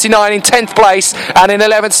in the 99 in 10th place. And in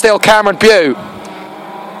 11th still Cameron Pugh.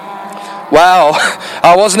 Wow,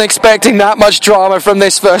 I wasn't expecting that much drama from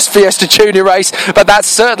this first Fiesta Junior race, but that's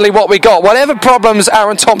certainly what we got. Whatever problems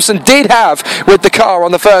Aaron Thompson did have with the car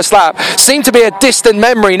on the first lap seem to be a distant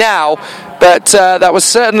memory now. But that was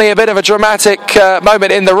certainly a bit of a dramatic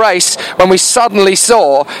moment in the race when we suddenly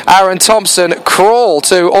saw Aaron Thompson crawl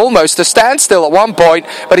to almost a standstill at one point,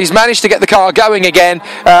 but he's managed to get the car going again,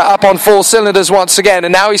 up on 4 cylinders once again,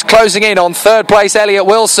 and now he's closing in on 3rd place Elliot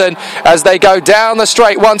Wilson as they go down the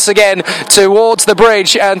straight once again towards the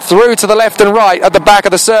bridge and through to the left and right at the back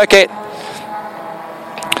of the circuit.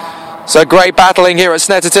 So great battling here at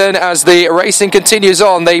Snetterton as the racing continues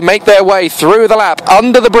on. They make their way through the lap,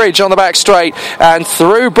 under the bridge on the back straight, and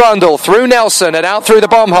through Brundle, through Nelson, and out through the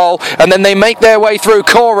bomb hole, and then they make their way through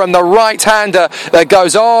Coram, the right-hander that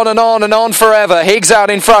goes on and on and on forever. Higgs out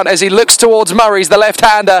in front as he looks towards Murray's, the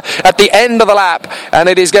left-hander, at the end of the lap, and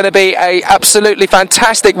it is going to be a absolutely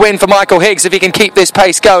fantastic win for Michael Higgs if he can keep this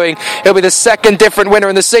pace going. He'll be the second different winner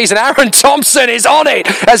in the season. Aaron Thompson is on it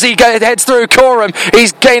as he heads through Coram.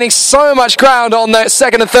 He's gaining so much ground on the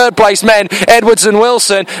 2nd and 3rd place men, Edwards and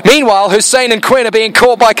Wilson. Meanwhile, Hussein and Quinn are being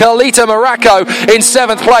caught by Carlito Maraco in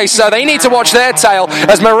 7th place, so they need to watch their tail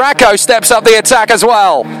as Maraco steps up the attack as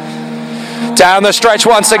well. Down the stretch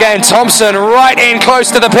once again, Thompson right in close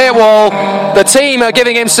to the pit wall. The team are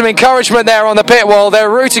giving him some encouragement there on the pit wall. They're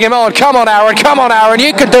rooting him on. Come on, Aaron,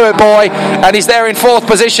 you can do it, boy. And he's there in 4th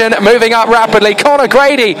position, moving up rapidly. Conor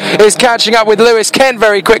Grady is catching up with Lewis Kent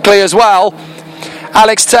very quickly as well.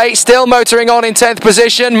 Alex Tate still motoring on in 10th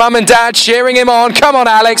position. Mum and Dad cheering him on. Come on,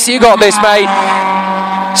 Alex, you got this, mate.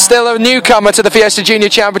 Still a newcomer to the Fiesta Junior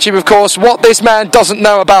Championship, of course. What this man doesn't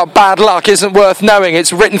know about bad luck isn't worth knowing.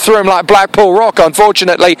 It's written through him like Blackpool Rock,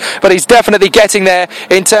 unfortunately, but he's definitely getting there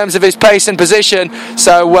in terms of his pace and position.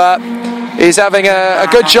 So he's having a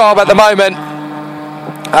good job at the moment.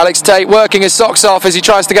 Alex Tate working his socks off as he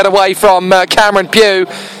tries to get away from Cameron Pugh.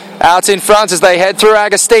 Out in front as they head through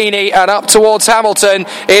Agostini and up towards Hamilton.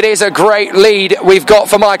 It is a great lead we've got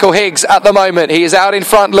for Michael Higgs at the moment. He is out in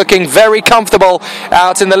front looking very comfortable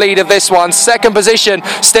out in the lead of this one. Second position,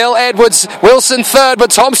 still Edwards. Wilson third,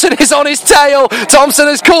 but Thompson is on his tail. Thompson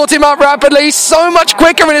has caught him up rapidly. He's so much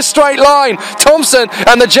quicker in a straight line. Thompson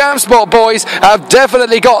and the Jamsport boys have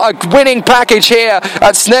definitely got a winning package here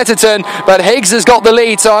at Snetterton, but Higgs has got the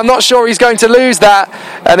lead, so I'm not sure he's going to lose that.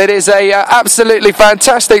 And it is a absolutely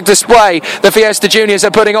fantastic display the Fiesta Juniors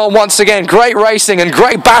are putting on once again. Great racing and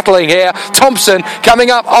great battling here. Thompson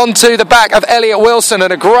coming up onto the back of Elliot Wilson,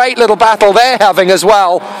 and a great little battle they're having as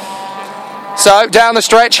well. So down the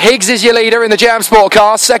stretch, Higgs is your leader in the Jamsport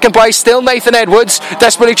car. Second place still Nathan Edwards,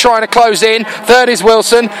 desperately trying to close in. Third is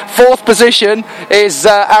Wilson. Fourth position is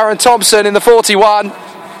Aaron Thompson in the 41,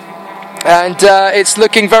 and it's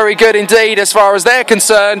looking very good indeed as far as they're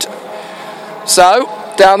concerned. So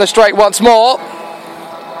down the straight once more.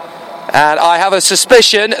 And I have a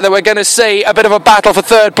suspicion that we're going to see a bit of a battle for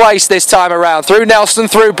third place this time around. Through Nelson,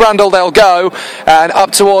 through Brundle they'll go, and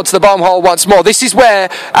up towards the bomb hole once more. This is where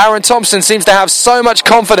Aaron Thompson seems to have so much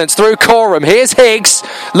confidence through Coram. Here's Higgs.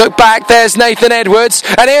 Look back, there's Nathan Edwards.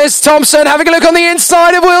 And here's Thompson having a look on the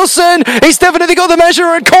inside of Wilson. He's definitely got the measure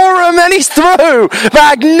at Coram, and he's through.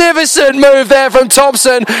 Magnificent move there from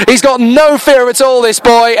Thompson. He's got no fear at all, this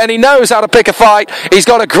boy, and he knows how to pick a fight. He's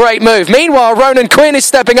got a great move. Meanwhile, Ronan Quinn is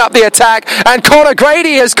stepping up the attack, and Connor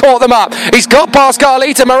Grady has caught them up. He's got past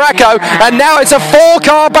Carlito Morocco, and now it's a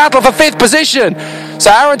four-car battle for fifth position.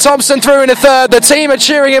 So Aaron Thompson through in the third. The team are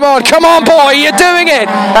cheering him on. Come on, boy, you're doing it.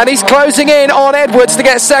 And he's closing in on Edwards to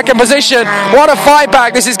get second position. What a fight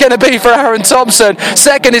back this is going to be for Aaron Thompson.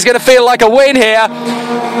 Second is going to feel like a win here.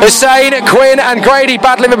 Hussein, Quinn and Grady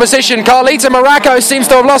battling for position. Carlito Morocco seems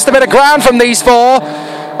to have lost a bit of ground from these four.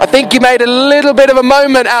 I think he made a little bit of a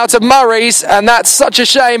moment out of Murray's, and that's such a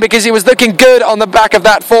shame because he was looking good on the back of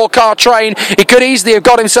that four-car train. He could easily have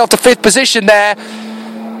got himself to fifth position there.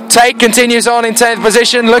 Tate continues on in 10th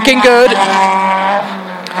position, looking good.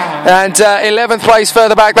 And 11th place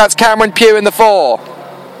further back, that's Cameron Pugh in the 4.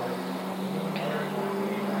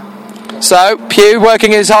 So, Pugh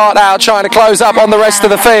working his heart out, trying to close up on the rest of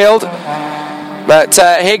the field. But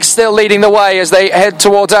Higgs still leading the way as they head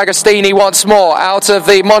towards Agostini once more, out of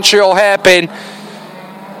the Montreal hairpin.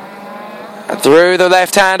 Through the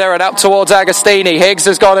left-hander and up towards Agostini. Higgs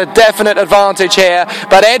has got a definite advantage here,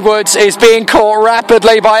 but Edwards is being caught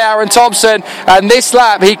rapidly by Aaron Thompson, and this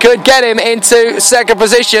lap he could get him into second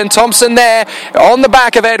position. Thompson there on the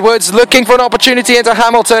back of Edwards, looking for an opportunity into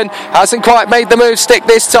Hamilton. Hasn't quite made the move stick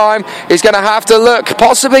this time. He's going to have to look.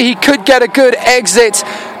 Possibly he could get a good exit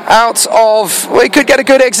out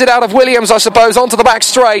of Williams, I suppose, onto the back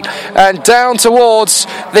straight and down towards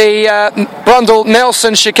the Brundle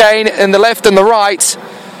Nelson chicane in the left and the right.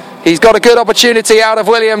 He's got a good opportunity out of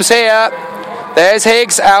Williams here. There's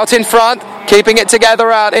Higgs out in front, keeping it together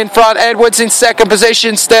out in front. Edwards in second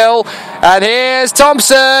position still. And here's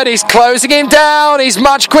Thompson. He's closing him down. He's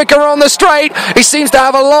much quicker on the straight. He seems to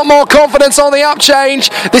have a lot more confidence on the upchange.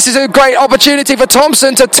 This is a great opportunity for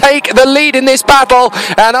Thompson to take the lead in this battle.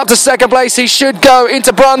 And up to second place he should go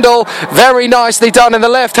into Brundle. Very nicely done in the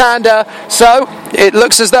left-hander. So it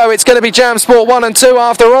looks as though it's going to be Jamsport 1 and 2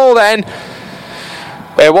 after all then.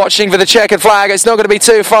 We're watching for the checkered flag. It's not going to be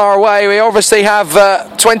too far away. We obviously have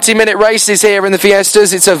 20-minute races here in the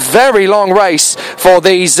Fiestas. It's a very long race for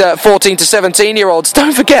these 14 to 17-year-olds.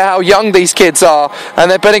 Don't forget how young these kids are,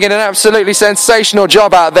 and they're putting in an absolutely sensational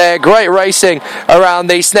job out there. Great racing around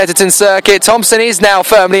the Snetterton circuit. Thompson is now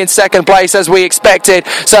firmly in second place as we expected.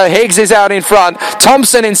 So Higgs is out in front.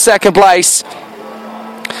 Thompson in second place.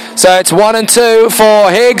 So it's 1 and 2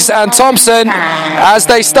 for Higgs and Thompson as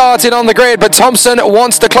they started on the grid, but Thompson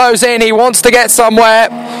wants to close in, he wants to get somewhere,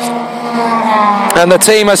 and the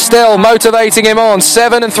team are still motivating him on.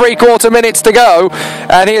 7 3/4 minutes to go,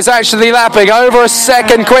 and he is actually lapping over a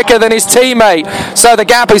second quicker than his teammate, so the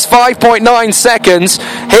gap is 5.9 seconds.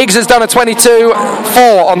 Higgs has done a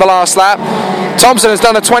 22.4 on the last lap. Thompson has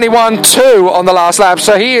done a 21.2 on the last lap,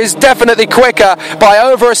 so he is definitely quicker by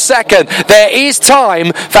over a second. There is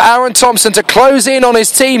time for Aaron Thompson to close in on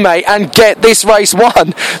his teammate and get this race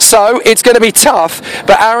won. So it's going to be tough,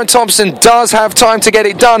 but Aaron Thompson does have time to get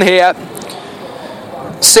it done here.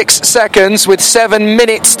 6 seconds with 7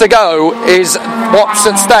 minutes to go is what's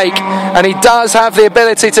at stake, and he does have the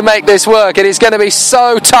ability to make this work. It is going to be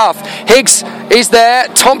so tough. Higgs is there,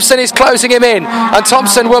 Thompson is closing him in, and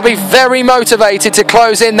Thompson will be very motivated to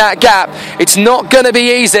close in that gap. It's not going to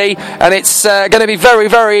be easy, and it's going to be very,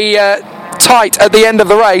 very tight at the end of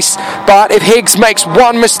the race, but if Higgs makes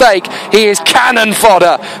one mistake, he is cannon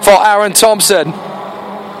fodder for Aaron Thompson.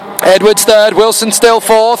 Edwards third, Wilson still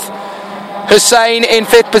fourth, Hussein in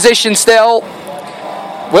fifth position still.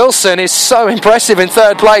 Wilson is so impressive in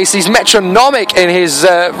third place. He's metronomic in his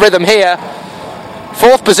rhythm here.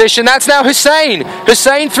 Fourth position, that's now Hussein.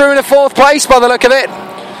 Hussein through in a fourth place by the look of it.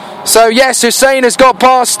 So yes, Hussein has got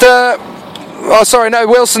past...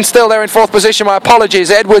 Wilson still there in fourth position, my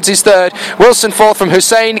apologies. Edwards is third, Wilson fourth from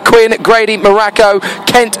Hussein, Quinn, Grady, Morocco,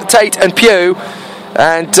 Kent, Tate and Pugh.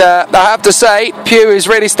 And I have to say, Pugh is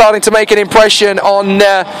really starting to make an impression on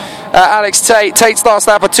Alex Tate. Tate's last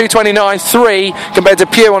lap at 2:29.3 compared to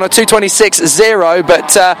Pugh on a 2:26.0,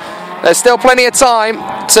 but there's still plenty of time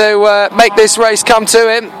to make this race come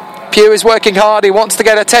to him. Pugh is working hard. He wants to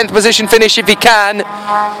get a 10th position finish if he can.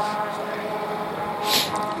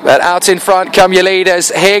 But out in front come your leaders,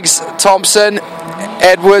 Higgs, Thompson,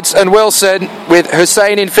 Edwards and Wilson, with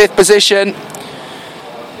Hussein in 5th position.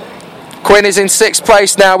 Quinn is in 6th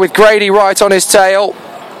place now with Grady right on his tail.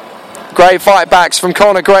 Great fight backs from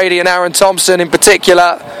Conor Grady and Aaron Thompson in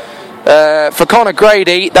particular. For Conor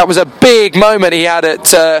Grady, that was a big moment he had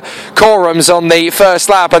at Corum's on the first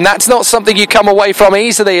lap, and that's not something you come away from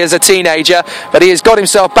easily as a teenager, but he has got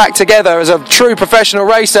himself back together as a true professional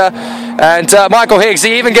racer. And Michael Higgs,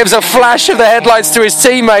 he even gives a flash of the headlights to his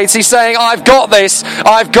teammates. He's saying, I've got this,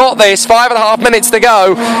 5.5 minutes to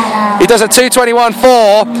go. He does a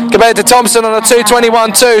 2:21.4 compared to Thompson on a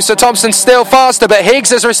 2:21.2, so Thompson's still faster, but Higgs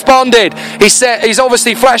has responded. He's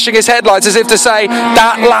obviously flashing his headlights as if to say,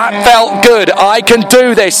 that lap felt good, I can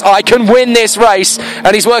do this, I can win this race,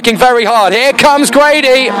 and he's working very hard. Here comes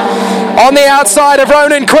Grady on the outside of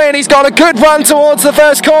Ronan Quinn. He's got a good run towards the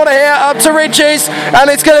first corner here, up to Ridges, and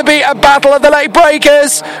it's going to be a battle of the late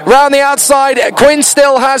breakers. Round the outside, Quinn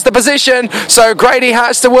still has the position, so Grady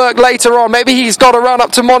has to work later on. Maybe he's got to run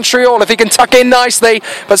up to Montreal if he can tuck in nicely,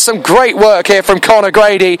 but some great work here from Conor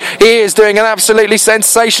Grady. He is doing an absolutely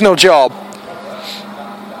sensational job.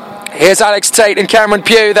 Here's Alex Tate and Cameron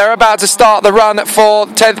Pugh. They're about to start the run for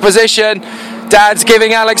 10th position. Dad's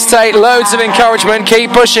giving Alex Tate loads of encouragement.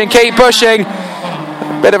 Keep pushing, keep pushing.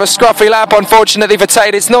 Bit of a scruffy lap, unfortunately, for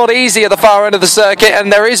Tate. It's not easy at the far end of the circuit,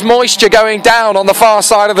 and there is moisture going down on the far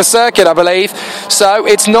side of the circuit, I believe. So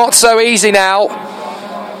it's not so easy now.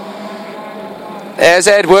 There's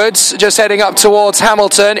Edwards, just heading up towards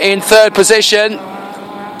Hamilton in 3rd position.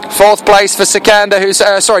 5th place for Sikander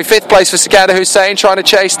Hussein, trying to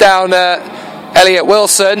chase down Elliot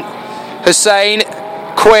Wilson. Hussein,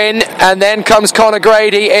 Quinn, and then comes Conor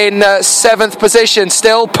Grady in 7th position,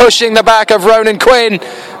 still pushing the back of Ronan Quinn.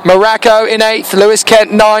 Morocco in 8th, Lewis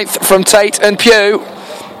Kent 9th from Tate and Pugh.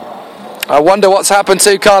 I wonder what's happened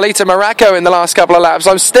to Carlita Morocco in the last couple of laps.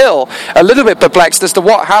 I'm still a little bit perplexed as to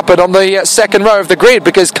what happened on the second row of the grid,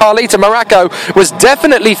 because Carlita Morocco was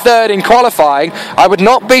definitely 3rd in qualifying. I would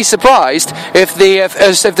not be surprised if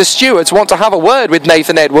the stewards want to have a word with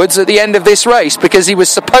Nathan Edwards at the end of this race, because he was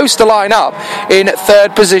supposed to line up in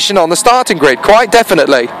 3rd position on the starting grid, quite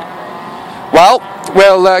definitely. Well,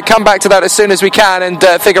 we'll come back to that as soon as we can and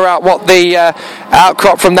figure out what the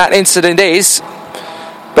outcrop from that incident is.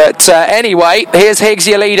 But anyway, here's Higgs,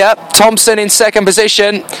 your leader. Thompson in 2nd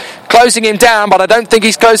position, closing him down, but I don't think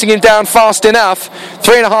he's closing him down fast enough.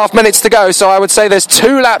 3.5 minutes to go, so I would say there's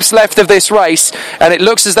 2 laps left of this race, and it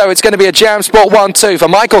looks as though it's going to be a Jam Sport 1-2 for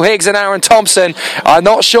Michael Higgs and Aaron Thompson. I'm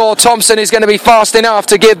not sure Thompson is going to be fast enough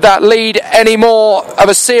to give that lead any more of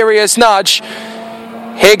a serious nudge.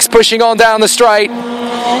 Higgs pushing on down the straight.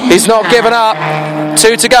 He's not given up.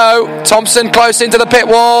 2 to go. Thompson close into the pit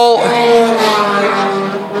wall.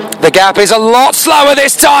 The gap is a lot slower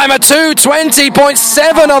this time, at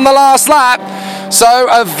 2:20.7 on the last lap. So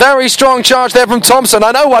a very strong charge there from Thompson.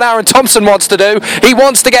 I know what Aaron Thompson wants to do. He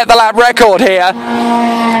wants to get the lap record here.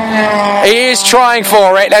 He is trying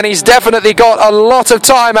for it, and he's definitely got a lot of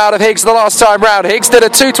time out of Higgs the last time round. Higgs did a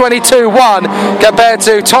 2:22.1 compared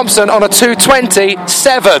to Thompson on a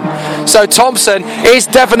 2:20.7. So Thompson is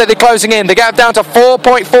definitely closing in. The gap down to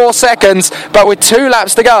 4.4 seconds, but with 2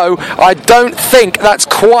 laps to go, I don't think that's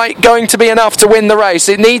quite quite going to be enough to win the race.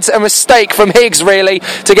 It needs a mistake from Higgs, really,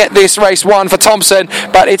 to get this race won for Thompson,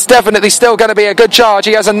 but it's definitely still going to be a good charge.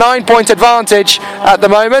 He has a 9-point advantage at the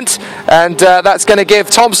moment, and that's going to give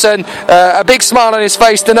Thompson a big smile on his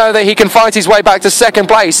face to know that he can fight his way back to second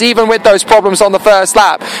place, even with those problems on the first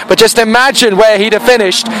lap. But just imagine where he'd have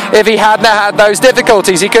finished if he hadn't had those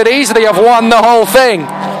difficulties. He could easily have won the whole thing.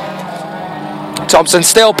 Thompson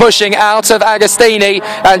still pushing out of Agostini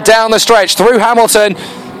and down the stretch through Hamilton.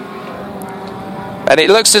 And it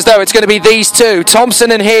looks as though it's going to be these two,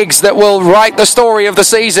 Thompson and Higgs, that will write the story of the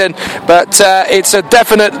season. But it's a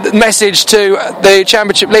definite message to the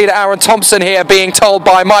championship leader, Aaron Thompson, here, being told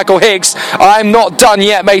by Michael Higgs, I'm not done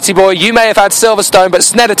yet, matey boy. You may have had Silverstone, but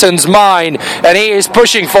Snetterton's mine. And he is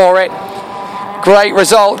pushing for it. Great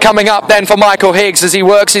result coming up then for Michael Higgs as he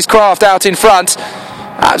works his craft out in front.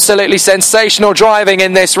 Absolutely sensational driving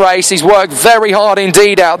in this race. He's worked very hard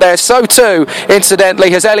indeed out there. So too,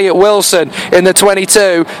 incidentally, has Elliot Wilson in the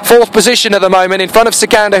 22. 4th position at the moment in front of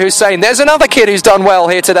Sikander Hussein. There's another kid who's done well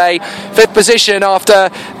here today. 5th position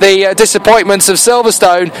after the disappointments of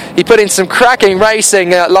Silverstone. He put in some cracking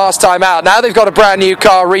racing last time out. Now they've got a brand new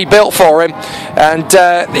car rebuilt for him. And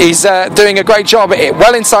he's doing a great job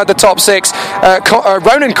well inside the top 6.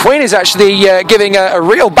 Ronan Quinn is actually giving a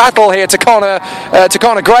real battle here to Connor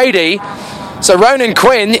Grady. So Ronan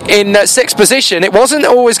Quinn in 6th position. It wasn't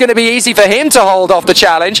always going to be easy for him to hold off the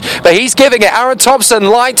challenge, but he's giving it. Aaron Thompson,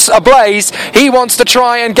 lights ablaze. He wants to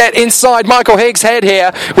try and get inside Michael Higgs' head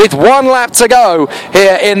here with 1 lap to go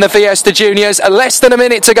here in the Fiesta Juniors. Less than a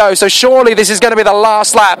minute to go, so surely this is going to be the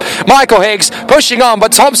last lap. Michael Higgs pushing on,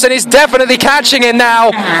 but Thompson is definitely catching him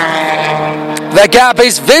now. The gap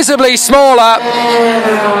is visibly smaller.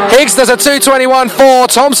 Higgs does a 2:21.4,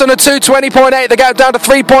 Thompson a 2:20.8. The gap down to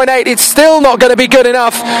 3.8. It's still not going to be good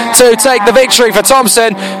enough to take the victory for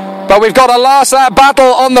Thompson. But we've got a last lap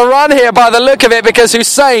battle on the run here by the look of it, because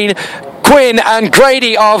Hussein, Quinn and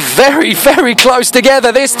Grady are very, very close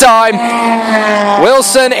together this time.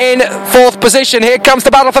 Wilson in 4th position. Here comes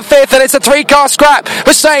the battle for 5th, and it's a 3-car scrap.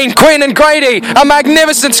 Hussein, Quinn and Grady, a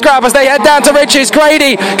magnificent scrap as they head down to Riches.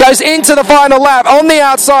 Grady goes into the final lap on the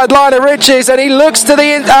outside line of Riches, and he looks to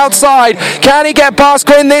the outside. Can he get past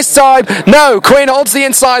Quinn this time? No, Quinn holds the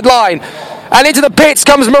inside line. And into the pits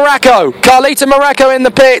comes Morocco. Carlito Morocco in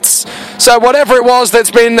the pits. So whatever it was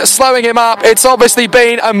that's been slowing him up, it's obviously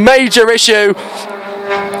been a major issue.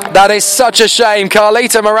 That is such a shame.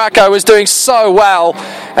 Carlito Morocco was doing so well,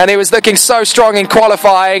 and he was looking so strong in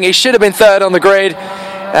qualifying. He should have been 3rd on the grid.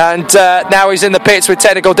 And now he's in the pits with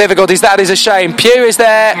technical difficulties. That is a shame. Pugh is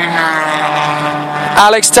there.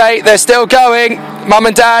 Alex Tate, they're still going. Mum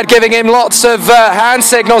and Dad giving him lots of hand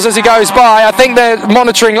signals as he goes by. I think they're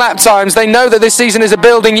monitoring lap times. They know that this season is a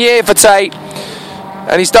building year for Tate.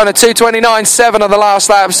 And he's done a 2:29.7 on the last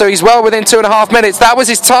lap, so he's well within 2.5 minutes. That was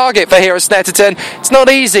his target for here at Snetterton. It's not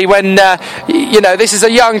easy when, this is a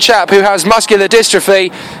young chap who has muscular dystrophy,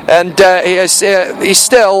 and he's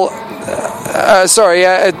still...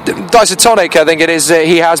 Dysotonic, I think it is.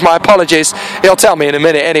 He has. My apologies. He'll tell me in a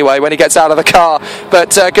minute anyway when he gets out of the car.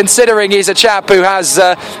 But considering he's a chap who has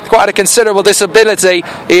quite a considerable disability,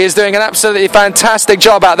 he is doing an absolutely fantastic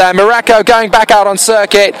job out there. Morocco going back out on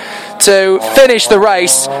circuit to finish the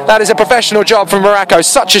race. That is a professional job from Morocco.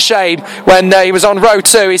 Such a shame when he was on row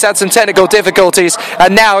 2. He's had some technical difficulties,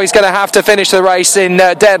 and now he's going to have to finish the race in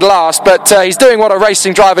dead last. But he's doing what a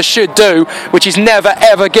racing driver should do, which is never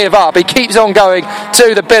ever give up. He keeps on going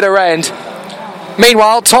to the bitter end.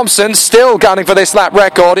 Meanwhile, Thompson still gunning for this lap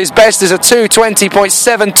record. His best is a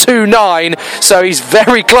 2:20.729, so he's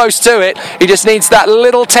very close to it. He just needs that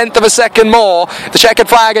little 1/10 of a second more. The checkered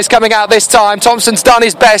flag is coming out this time. Thompson's done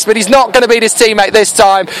his best, but he's not going to beat his teammate this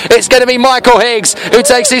time. It's going to be Michael Higgs who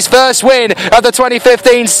takes his first win of the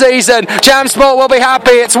 2015 season. Jam Sport will be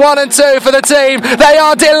happy. It's 1 and 2 for the team. They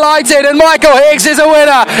are delighted, and Michael Higgs is a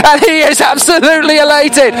winner, and he is absolutely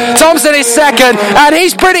elated. Thompson is second, and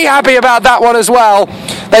he's pretty happy about that one as well.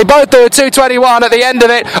 They both do a 2:21 at the end of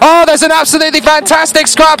it. Oh, there's an absolutely fantastic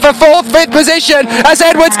scrap for 4th, 5th position as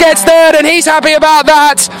Edwards gets 3rd, and he's happy about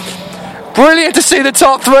that. Brilliant to see the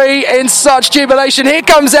top 3 in such jubilation. Here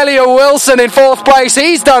comes Elliot Wilson in 4th place.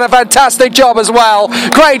 He's done a fantastic job as well.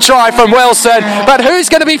 Great try from Wilson. But who's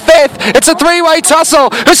going to be 5th? It's a 3-way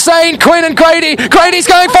tussle. Hussein, Quinn and Grady. Grady's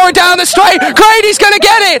going forward down the straight. Grady's going to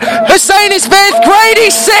get it. Hussein is 5th. Grady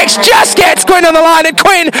 6th. Just gets Quinn on the line, and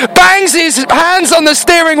Quinn bangs his hands on the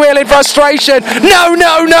steering wheel in frustration. No,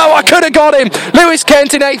 I could have got him. Lewis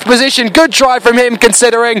Kent in 8th position. Good try from him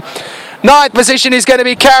considering. 9th position is going to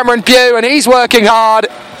be Cameron Pugh, and he's working hard.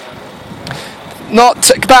 not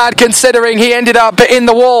bad considering he ended up in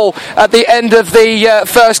the wall at the end of the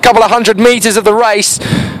first couple of 100 metres of the race.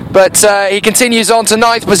 But he continues on to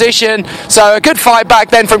 9th position, so a good fight back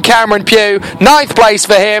then from Cameron Pugh. 9th place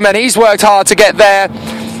for him, and he's worked hard to get there.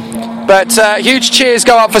 But huge cheers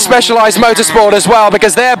go up for Specialised Motorsport as well,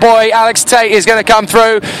 because their boy Alex Tate is going to come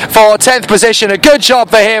through for 10th position. A good job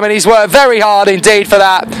for him, and he's worked very hard indeed for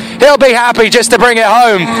that. He'll be happy just to bring it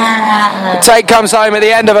home. Tate comes home at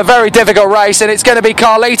the end of a very difficult race, and it's going to be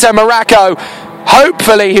Carlito Moracco,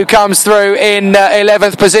 hopefully, who comes through in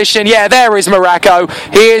 11th position. Yeah, there is Moracco.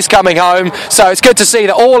 He is coming home. So it's good to see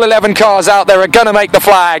that all 11 cars out there are going to make the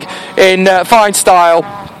flag in fine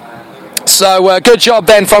style. So good job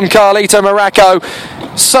then from Carlito Moracco.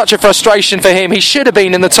 Such a frustration for him. He should have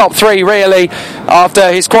been in the top 3 really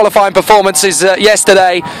after his qualifying performances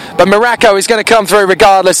yesterday, but Moracco is going to come through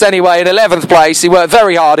regardless anyway in 11th place. He worked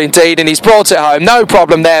very hard indeed, and he's brought it home. No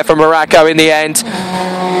problem there for Moracco in the end.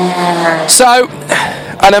 So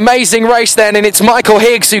an amazing race then, and it's Michael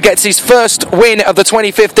Higgs who gets his first win of the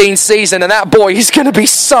 2015 season, and that boy is going to be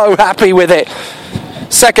so happy with it.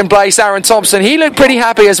 Second place, Aaron Thompson. He looked pretty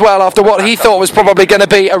happy as well after what he thought was probably going to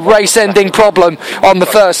be a race-ending problem on the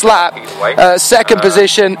first lap. Second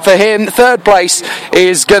position for him. Third place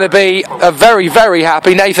is going to be a very, very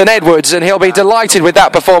happy Nathan Edwards, and he'll be delighted with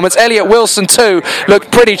that performance. Elliot Wilson too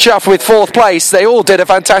looked pretty chuffed with 4th place. They all did a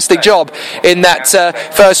fantastic job in that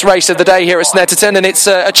first race of the day here at Snetterton, and it's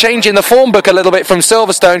a change in the form book a little bit from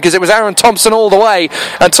Silverstone, because it was Aaron Thompson all the way,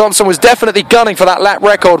 and Thompson was definitely gunning for that lap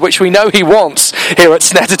record, which we know he wants here at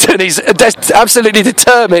Snetterton. He's absolutely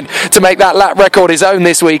determined to make that lap record his own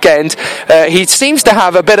this weekend. He seems to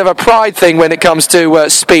have a bit of a pride thing when it comes to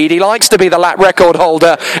speed. He likes to be the lap record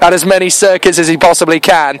holder at as many circuits as he possibly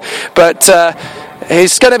can, but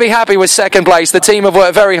he's going to be happy with second place. The team have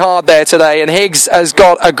worked very hard there today, and Higgs has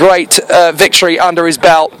got a great victory under his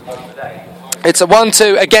belt. It's a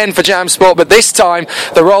 1-2 again for Jam Sport, but this time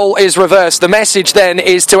the role is reversed. The message then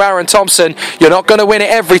is to Aaron Thompson: you're not going to win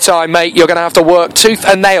it every time, mate. You're going to have to work tooth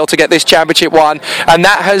and nail to get this championship won, and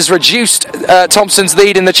that has reduced Thompson's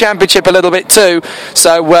lead in the championship a little bit too.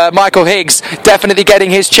 So Michael Higgs definitely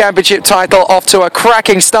getting his championship title off to a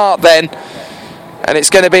cracking start then. And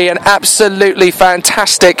it's going to be an absolutely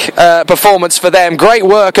fantastic performance for them. Great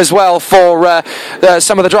work as well for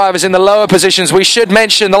some of the drivers in the lower positions. We should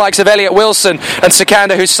mention the likes of Elliot Wilson and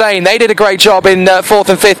Sikander Hussein. They did a great job in 4th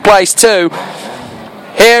and 5th place too.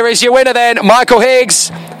 Here is your winner then, Michael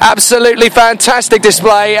Higgs. Absolutely fantastic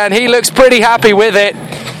display, and he looks pretty happy with it.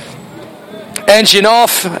 Engine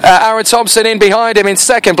off, Aaron Thompson in behind him in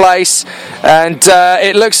 2nd place, and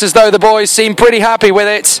it looks as though the boys seem pretty happy with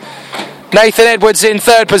it. Nathan Edwards in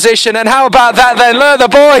 3rd position, and how about that then? Look, the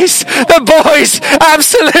boys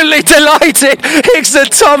absolutely delighted. Higgs and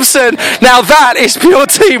Thompson, now that is pure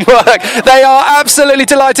teamwork. They are absolutely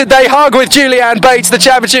delighted. They hug with Julianne Bates, the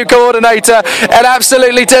championship coordinator, and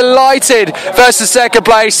absolutely delighted versus 2nd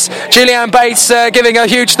place. Julianne Bates giving a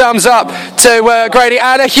huge thumbs up to Grady,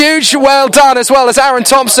 and a huge well done as well as Aaron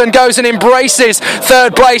Thompson goes and embraces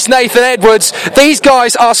 3rd place Nathan Edwards. These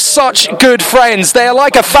guys are such good friends. They are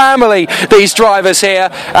like a family, these drivers here,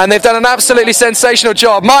 and they've done an absolutely sensational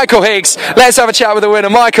job. Michael Higgs, let's have a chat with the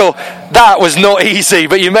winner. Michael, that was not easy,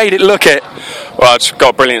 but you made it look it. Well, I just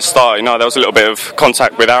got a brilliant start. You know, there was a little bit of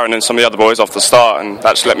contact with Aaron and some of the other boys off the start, and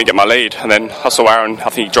that just let me get my lead. And then I saw Aaron,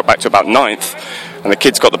 I think he dropped back to about 9th, and the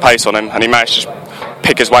kid's got the pace on him, and he managed to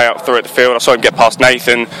pick his way up through at the field. I saw him get past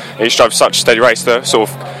Nathan. He just drove such a steady race to sort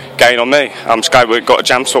of gain on me. I'm just glad we got a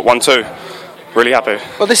Jam Sport 1-2. Really happy.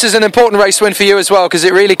 Well, this is an important race win for you as well, because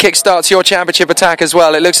it really kick-starts your championship attack as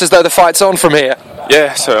well. It looks as though the fight's on from here.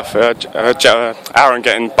 Yeah, so Aaron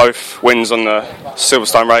getting both wins on the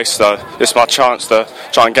Silverstone race, so this is my chance to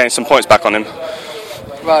try and gain some points back on him.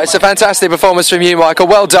 Right, it's a fantastic performance from you, Michael.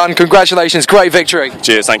 Well done, congratulations, great victory.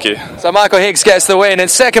 Cheers, thank you. So Michael Higgs gets the win in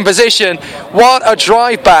 2nd position. What a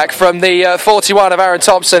drive back from the 41 of Aaron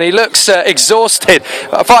Thompson. He looks exhausted.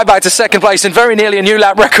 A fight back to 2nd place, and very nearly a new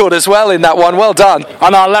lap record as well in that one. Well done.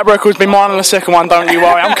 I know, lap record's been mine on the 2nd one, don't you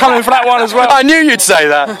worry. I'm coming for that one as well. I knew you'd say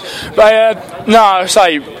that. But no,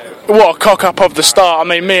 what a cock up of the start. I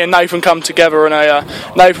mean, me and Nathan come together, and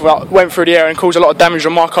Nathan went through the air and caused a lot of damage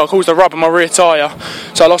on my car, caused a rub on my rear tyre,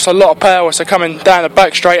 so I lost a lot of power. So coming down the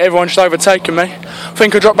back straight, everyone just overtaking me. I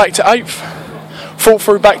think I dropped back to 8th, fought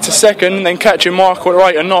through back to 2nd, and then catching Michael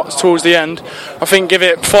at 8 knots towards the end. I think give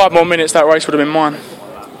it 5 more minutes, that race would have been mine.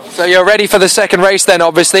 So you're ready for the 2nd race then,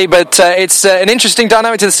 obviously, but it's an interesting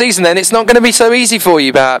dynamic to the season then. It's not going to be so easy for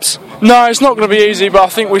you, perhaps? No, it's not going to be easy, but I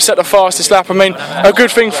think we set the fastest lap. I mean, a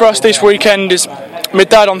good thing for us this weekend is my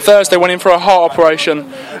dad on Thursday went in for a heart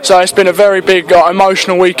operation, so it's been a very big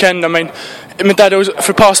emotional weekend. I mean, my dad was,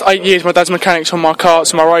 for the past 8 years, my dad's mechanics on my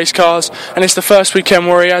karts, my race cars, and it's the first weekend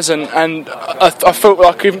where he hasn't, and I felt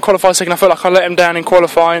like, even qualified second, I felt like I let him down in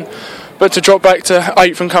qualifying. But to drop back to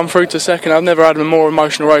 8th and come through to 2nd, I've never had a more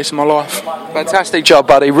emotional race in my life. Fantastic job,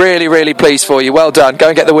 buddy. Really, really pleased for you. Well done. Go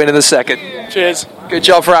and get the win in the 2nd. Cheers. Good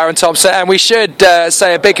job for Aaron Thompson, and we should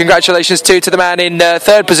say a big congratulations to the man in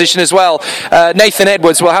 3rd position as well, Nathan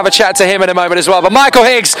Edwards. We'll have a chat to him in a moment as well. But Michael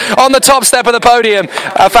Higgs on the top step of the podium,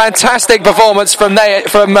 a fantastic performance from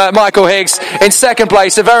Michael Higgs in 2nd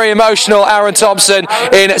place. A very emotional Aaron Thompson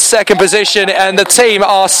in 2nd position, and the team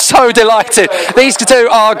are so delighted. These two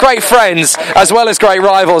are great friends as well as great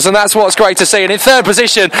rivals, and that's what's great to see. And in 3rd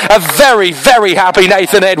position, a very, very happy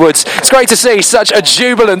Nathan Edwards. It's great to see such a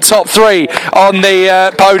jubilant top 3 on the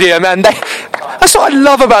podium, and that's what I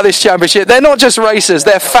love about this championship. They're not just racers,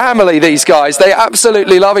 they're family, these guys. They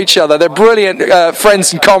absolutely love each other. They're brilliant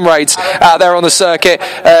friends and comrades out there on the circuit.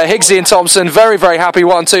 Higgsy and Thompson, very, very happy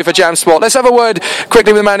 1-2 for Jam Sport. Let's have a word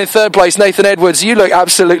quickly with the man in 3rd place, Nathan Edwards. You look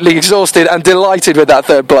absolutely exhausted and delighted with that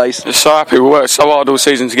 3rd place. Just so happy. We worked so hard all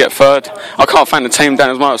season to get 3rd. I can't thank the team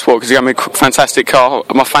Daniels Motorsport because he gave me a fantastic car,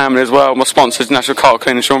 my family as well, my sponsors, National Car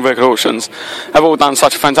Clean and Sean Vehicle Auctions, have all done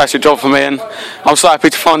such a fantastic job for me, and I'm so happy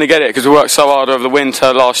to finally get it because we worked so hard over the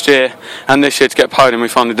winter last year, and this year to get podium we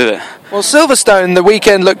finally did it. Well, Silverstone, the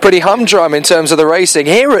weekend looked pretty humdrum in terms of the racing.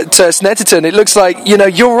 Here at Snetterton, it looks like,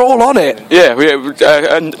 you're all on it. Yeah,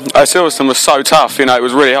 Silverstone was so tough, it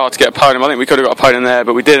was really hard to get a podium. I think we could have got a podium there,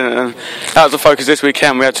 but we didn't, and that was the focus this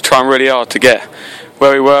weekend. We had to try really hard to get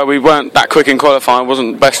where we were. We weren't that quick in qualifying,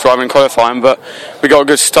 wasn't best driving in qualifying, but we got a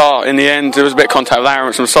good start in the end. There was a bit of contact with Aaron,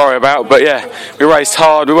 which I'm sorry about, but yeah, we raced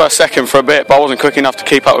hard. We were 2nd for a bit, but I wasn't quick enough to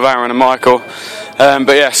keep up with Aaron and Michael.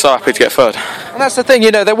 But yeah, so happy to get 3rd. And that's the thing,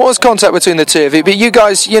 there was contact between the two of you, but you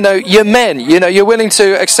guys, you're men, you're willing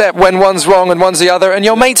to accept when one's wrong and one's the other, and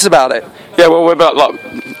you're mates about it. Yeah, well, we're about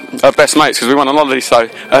like best mates because we won on holiday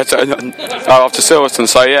after Silverstone,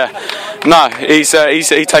 so yeah. No, he's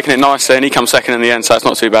taking it nicely, and he comes 2nd in the end, so it's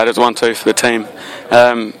not too bad. It was 1-2 for the team.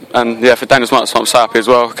 And yeah, for Daniels Motorsport, I'm so happy as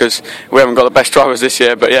well because we haven't got the best drivers this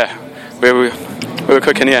year, but yeah, we were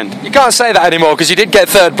quick in the end. You can't say that anymore because you did get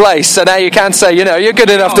 3rd place, so now you can say, you're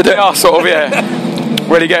good enough to do it. Yeah, sort of, yeah.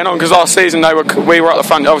 Really getting on because last season we were at the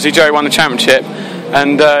front. Obviously, Joey won the championship,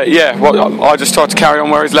 and I just tried to carry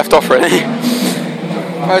on where he's left off, really.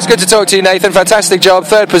 Well, it's good to talk to you, Nathan. Fantastic job.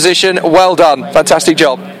 3rd position. Well done. Fantastic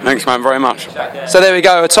job. Thanks, man, very much. So there we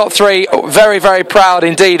go. A top 3. Very, very proud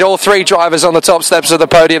indeed. All 3 drivers on the top steps of the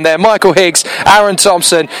podium there. Michael Higgs, Aaron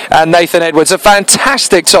Thompson and Nathan Edwards. A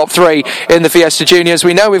fantastic top 3 in the Fiesta Juniors.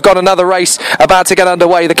 We know we've got another race about to get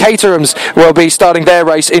underway. The Caterhams will be starting their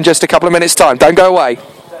race in just a couple of minutes' time. Don't go away.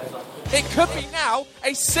 It could be now a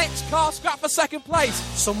 6-car scrap for 2nd place.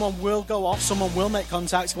 Someone will go off, someone will make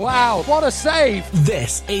contact. Wow, what a save!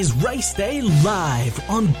 This is Race Day Live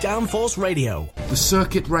on Downforce Radio. The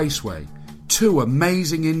Circuit Raceway. 2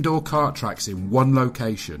 amazing indoor kart tracks in one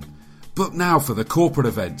location. Book now for the corporate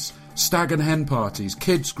events, stag and hen parties,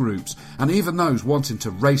 kids groups, and even those wanting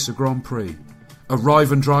to race a Grand Prix.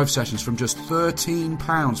 Arrive and drive sessions from just £13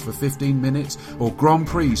 for 15 minutes, or Grand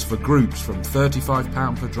Prix for groups from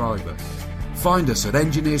 £35 per driver. Find us at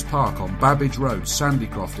Engineers Park on Babbage Road,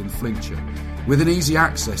 Sandycroft in Flintshire, with an easy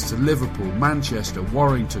access to Liverpool, Manchester,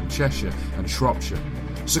 Warrington, Cheshire and Shropshire.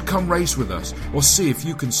 So come race with us, or see if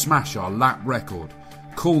you can smash our lap record.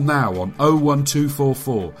 Call now on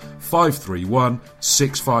 01244 531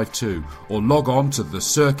 652 or log on to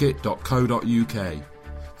thecircuit.co.uk.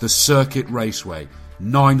 The Circuit Raceway,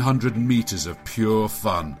 900 metres of pure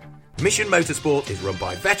fun. Mission Motorsport is run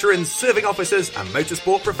by veterans, serving officers and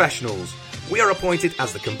motorsport professionals. We are appointed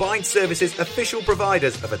as the combined services official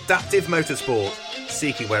providers of adaptive motorsport,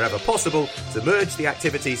 seeking wherever possible to merge the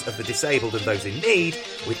activities of the disabled and those in need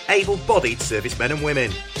with able-bodied servicemen and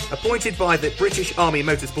women. Appointed by the British Army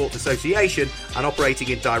Motorsport Association and operating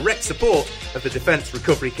in direct support of the Defence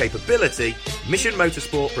Recovery Capability, Mission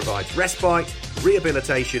Motorsport provides respite,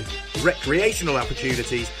 rehabilitation, recreational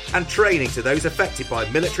opportunities and training to those affected by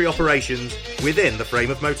military operations within the frame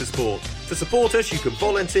of motorsport. To support us, you can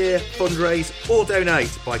volunteer, fundraise or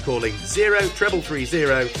donate by calling 0330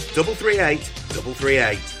 338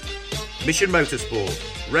 338. Mission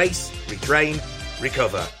Motorsport. Race, retrain,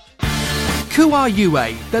 recover. Kua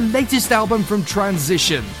Yue, the latest album from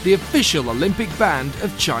Transition, the official Olympic band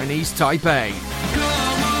of Chinese Taipei.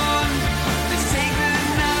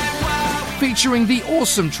 Featuring the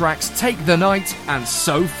awesome tracks Take the Night and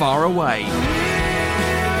So Far Away.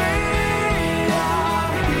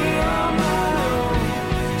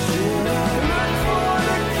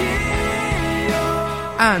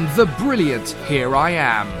 and the brilliant Here I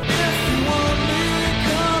Am.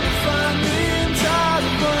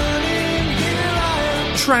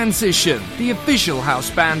 Transition, the official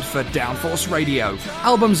house band for Downforce Radio.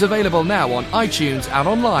 Albums available now on iTunes and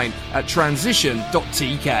online at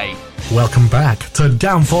transition.tk. Welcome back to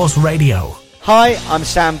Downforce Radio. Hi, I'm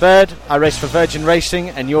Sam Bird. I race for Virgin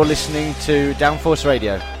Racing, and you're listening to Downforce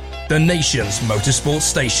Radio, the nation's motorsport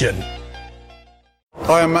station.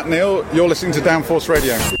 Hi, I'm Matt Neal. You're listening to Downforce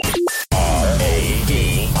Radio.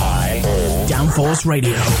 RADIO. Downforce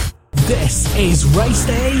Radio. This is Race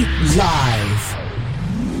Day Live.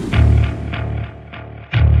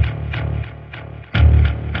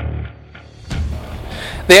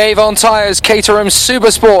 The Avon Tyres Caterham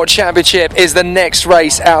Supersport Championship is the next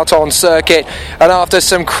race out on circuit, and after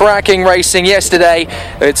some cracking racing yesterday,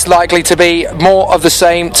 it's likely to be more of the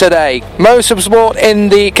same today. Motorsport in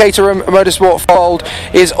the Caterham Motorsport fold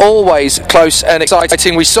is always close and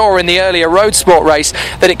exciting. We saw in the earlier road sport race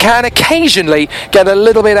that it can occasionally get a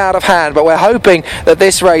little bit out of hand, but we're hoping that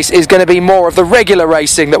this race is going to be more of the regular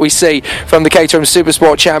racing that we see from the Caterham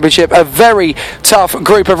Supersport Championship. A very tough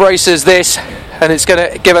group of racers this, and it's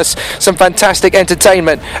going to give us some fantastic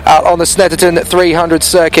entertainment out on the Snetterton 300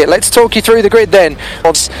 circuit. Let's talk you through the grid then,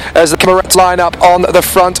 as the Camerats line up on the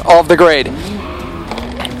front of the grid.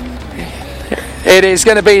 It is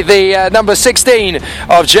going to be the number 16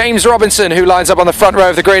 of James Robinson who lines up on the front row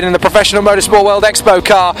of the grid in the Professional Motorsport World Expo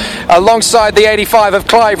car, alongside the 85 of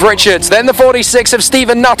Clive Richards, then the 46 of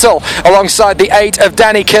Stephen Nuttall alongside the 8 of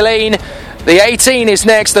Danny Killeen. The 18 is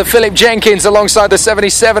next of Philip Jenkins alongside the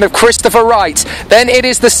 77 of Christopher Wright. Then it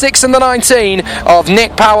is the 6 and the 19 of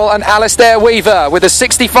Nick Powell and Alistair Weaver, with the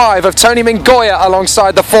 65 of Tony Mingoya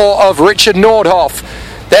alongside the 4 of Richard Nordhoff.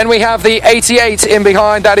 Then we have the 88 in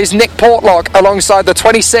behind, that is Nick Portlock alongside the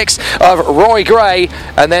 26 of Roy Gray,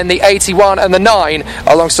 and then the 81 and the 9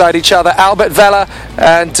 alongside each other, Albert Vella,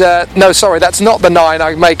 and no, sorry, that's not the 9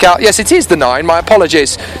 I make out. Yes, it is the 9, my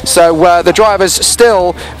apologies. So the drivers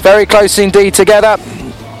still very close indeed together.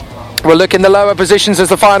 We'll look in the lower positions as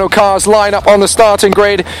the final cars line up on the starting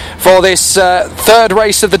grid for this third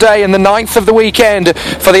race of the day and the 9th of the weekend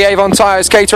for the Avon Tyres Caterham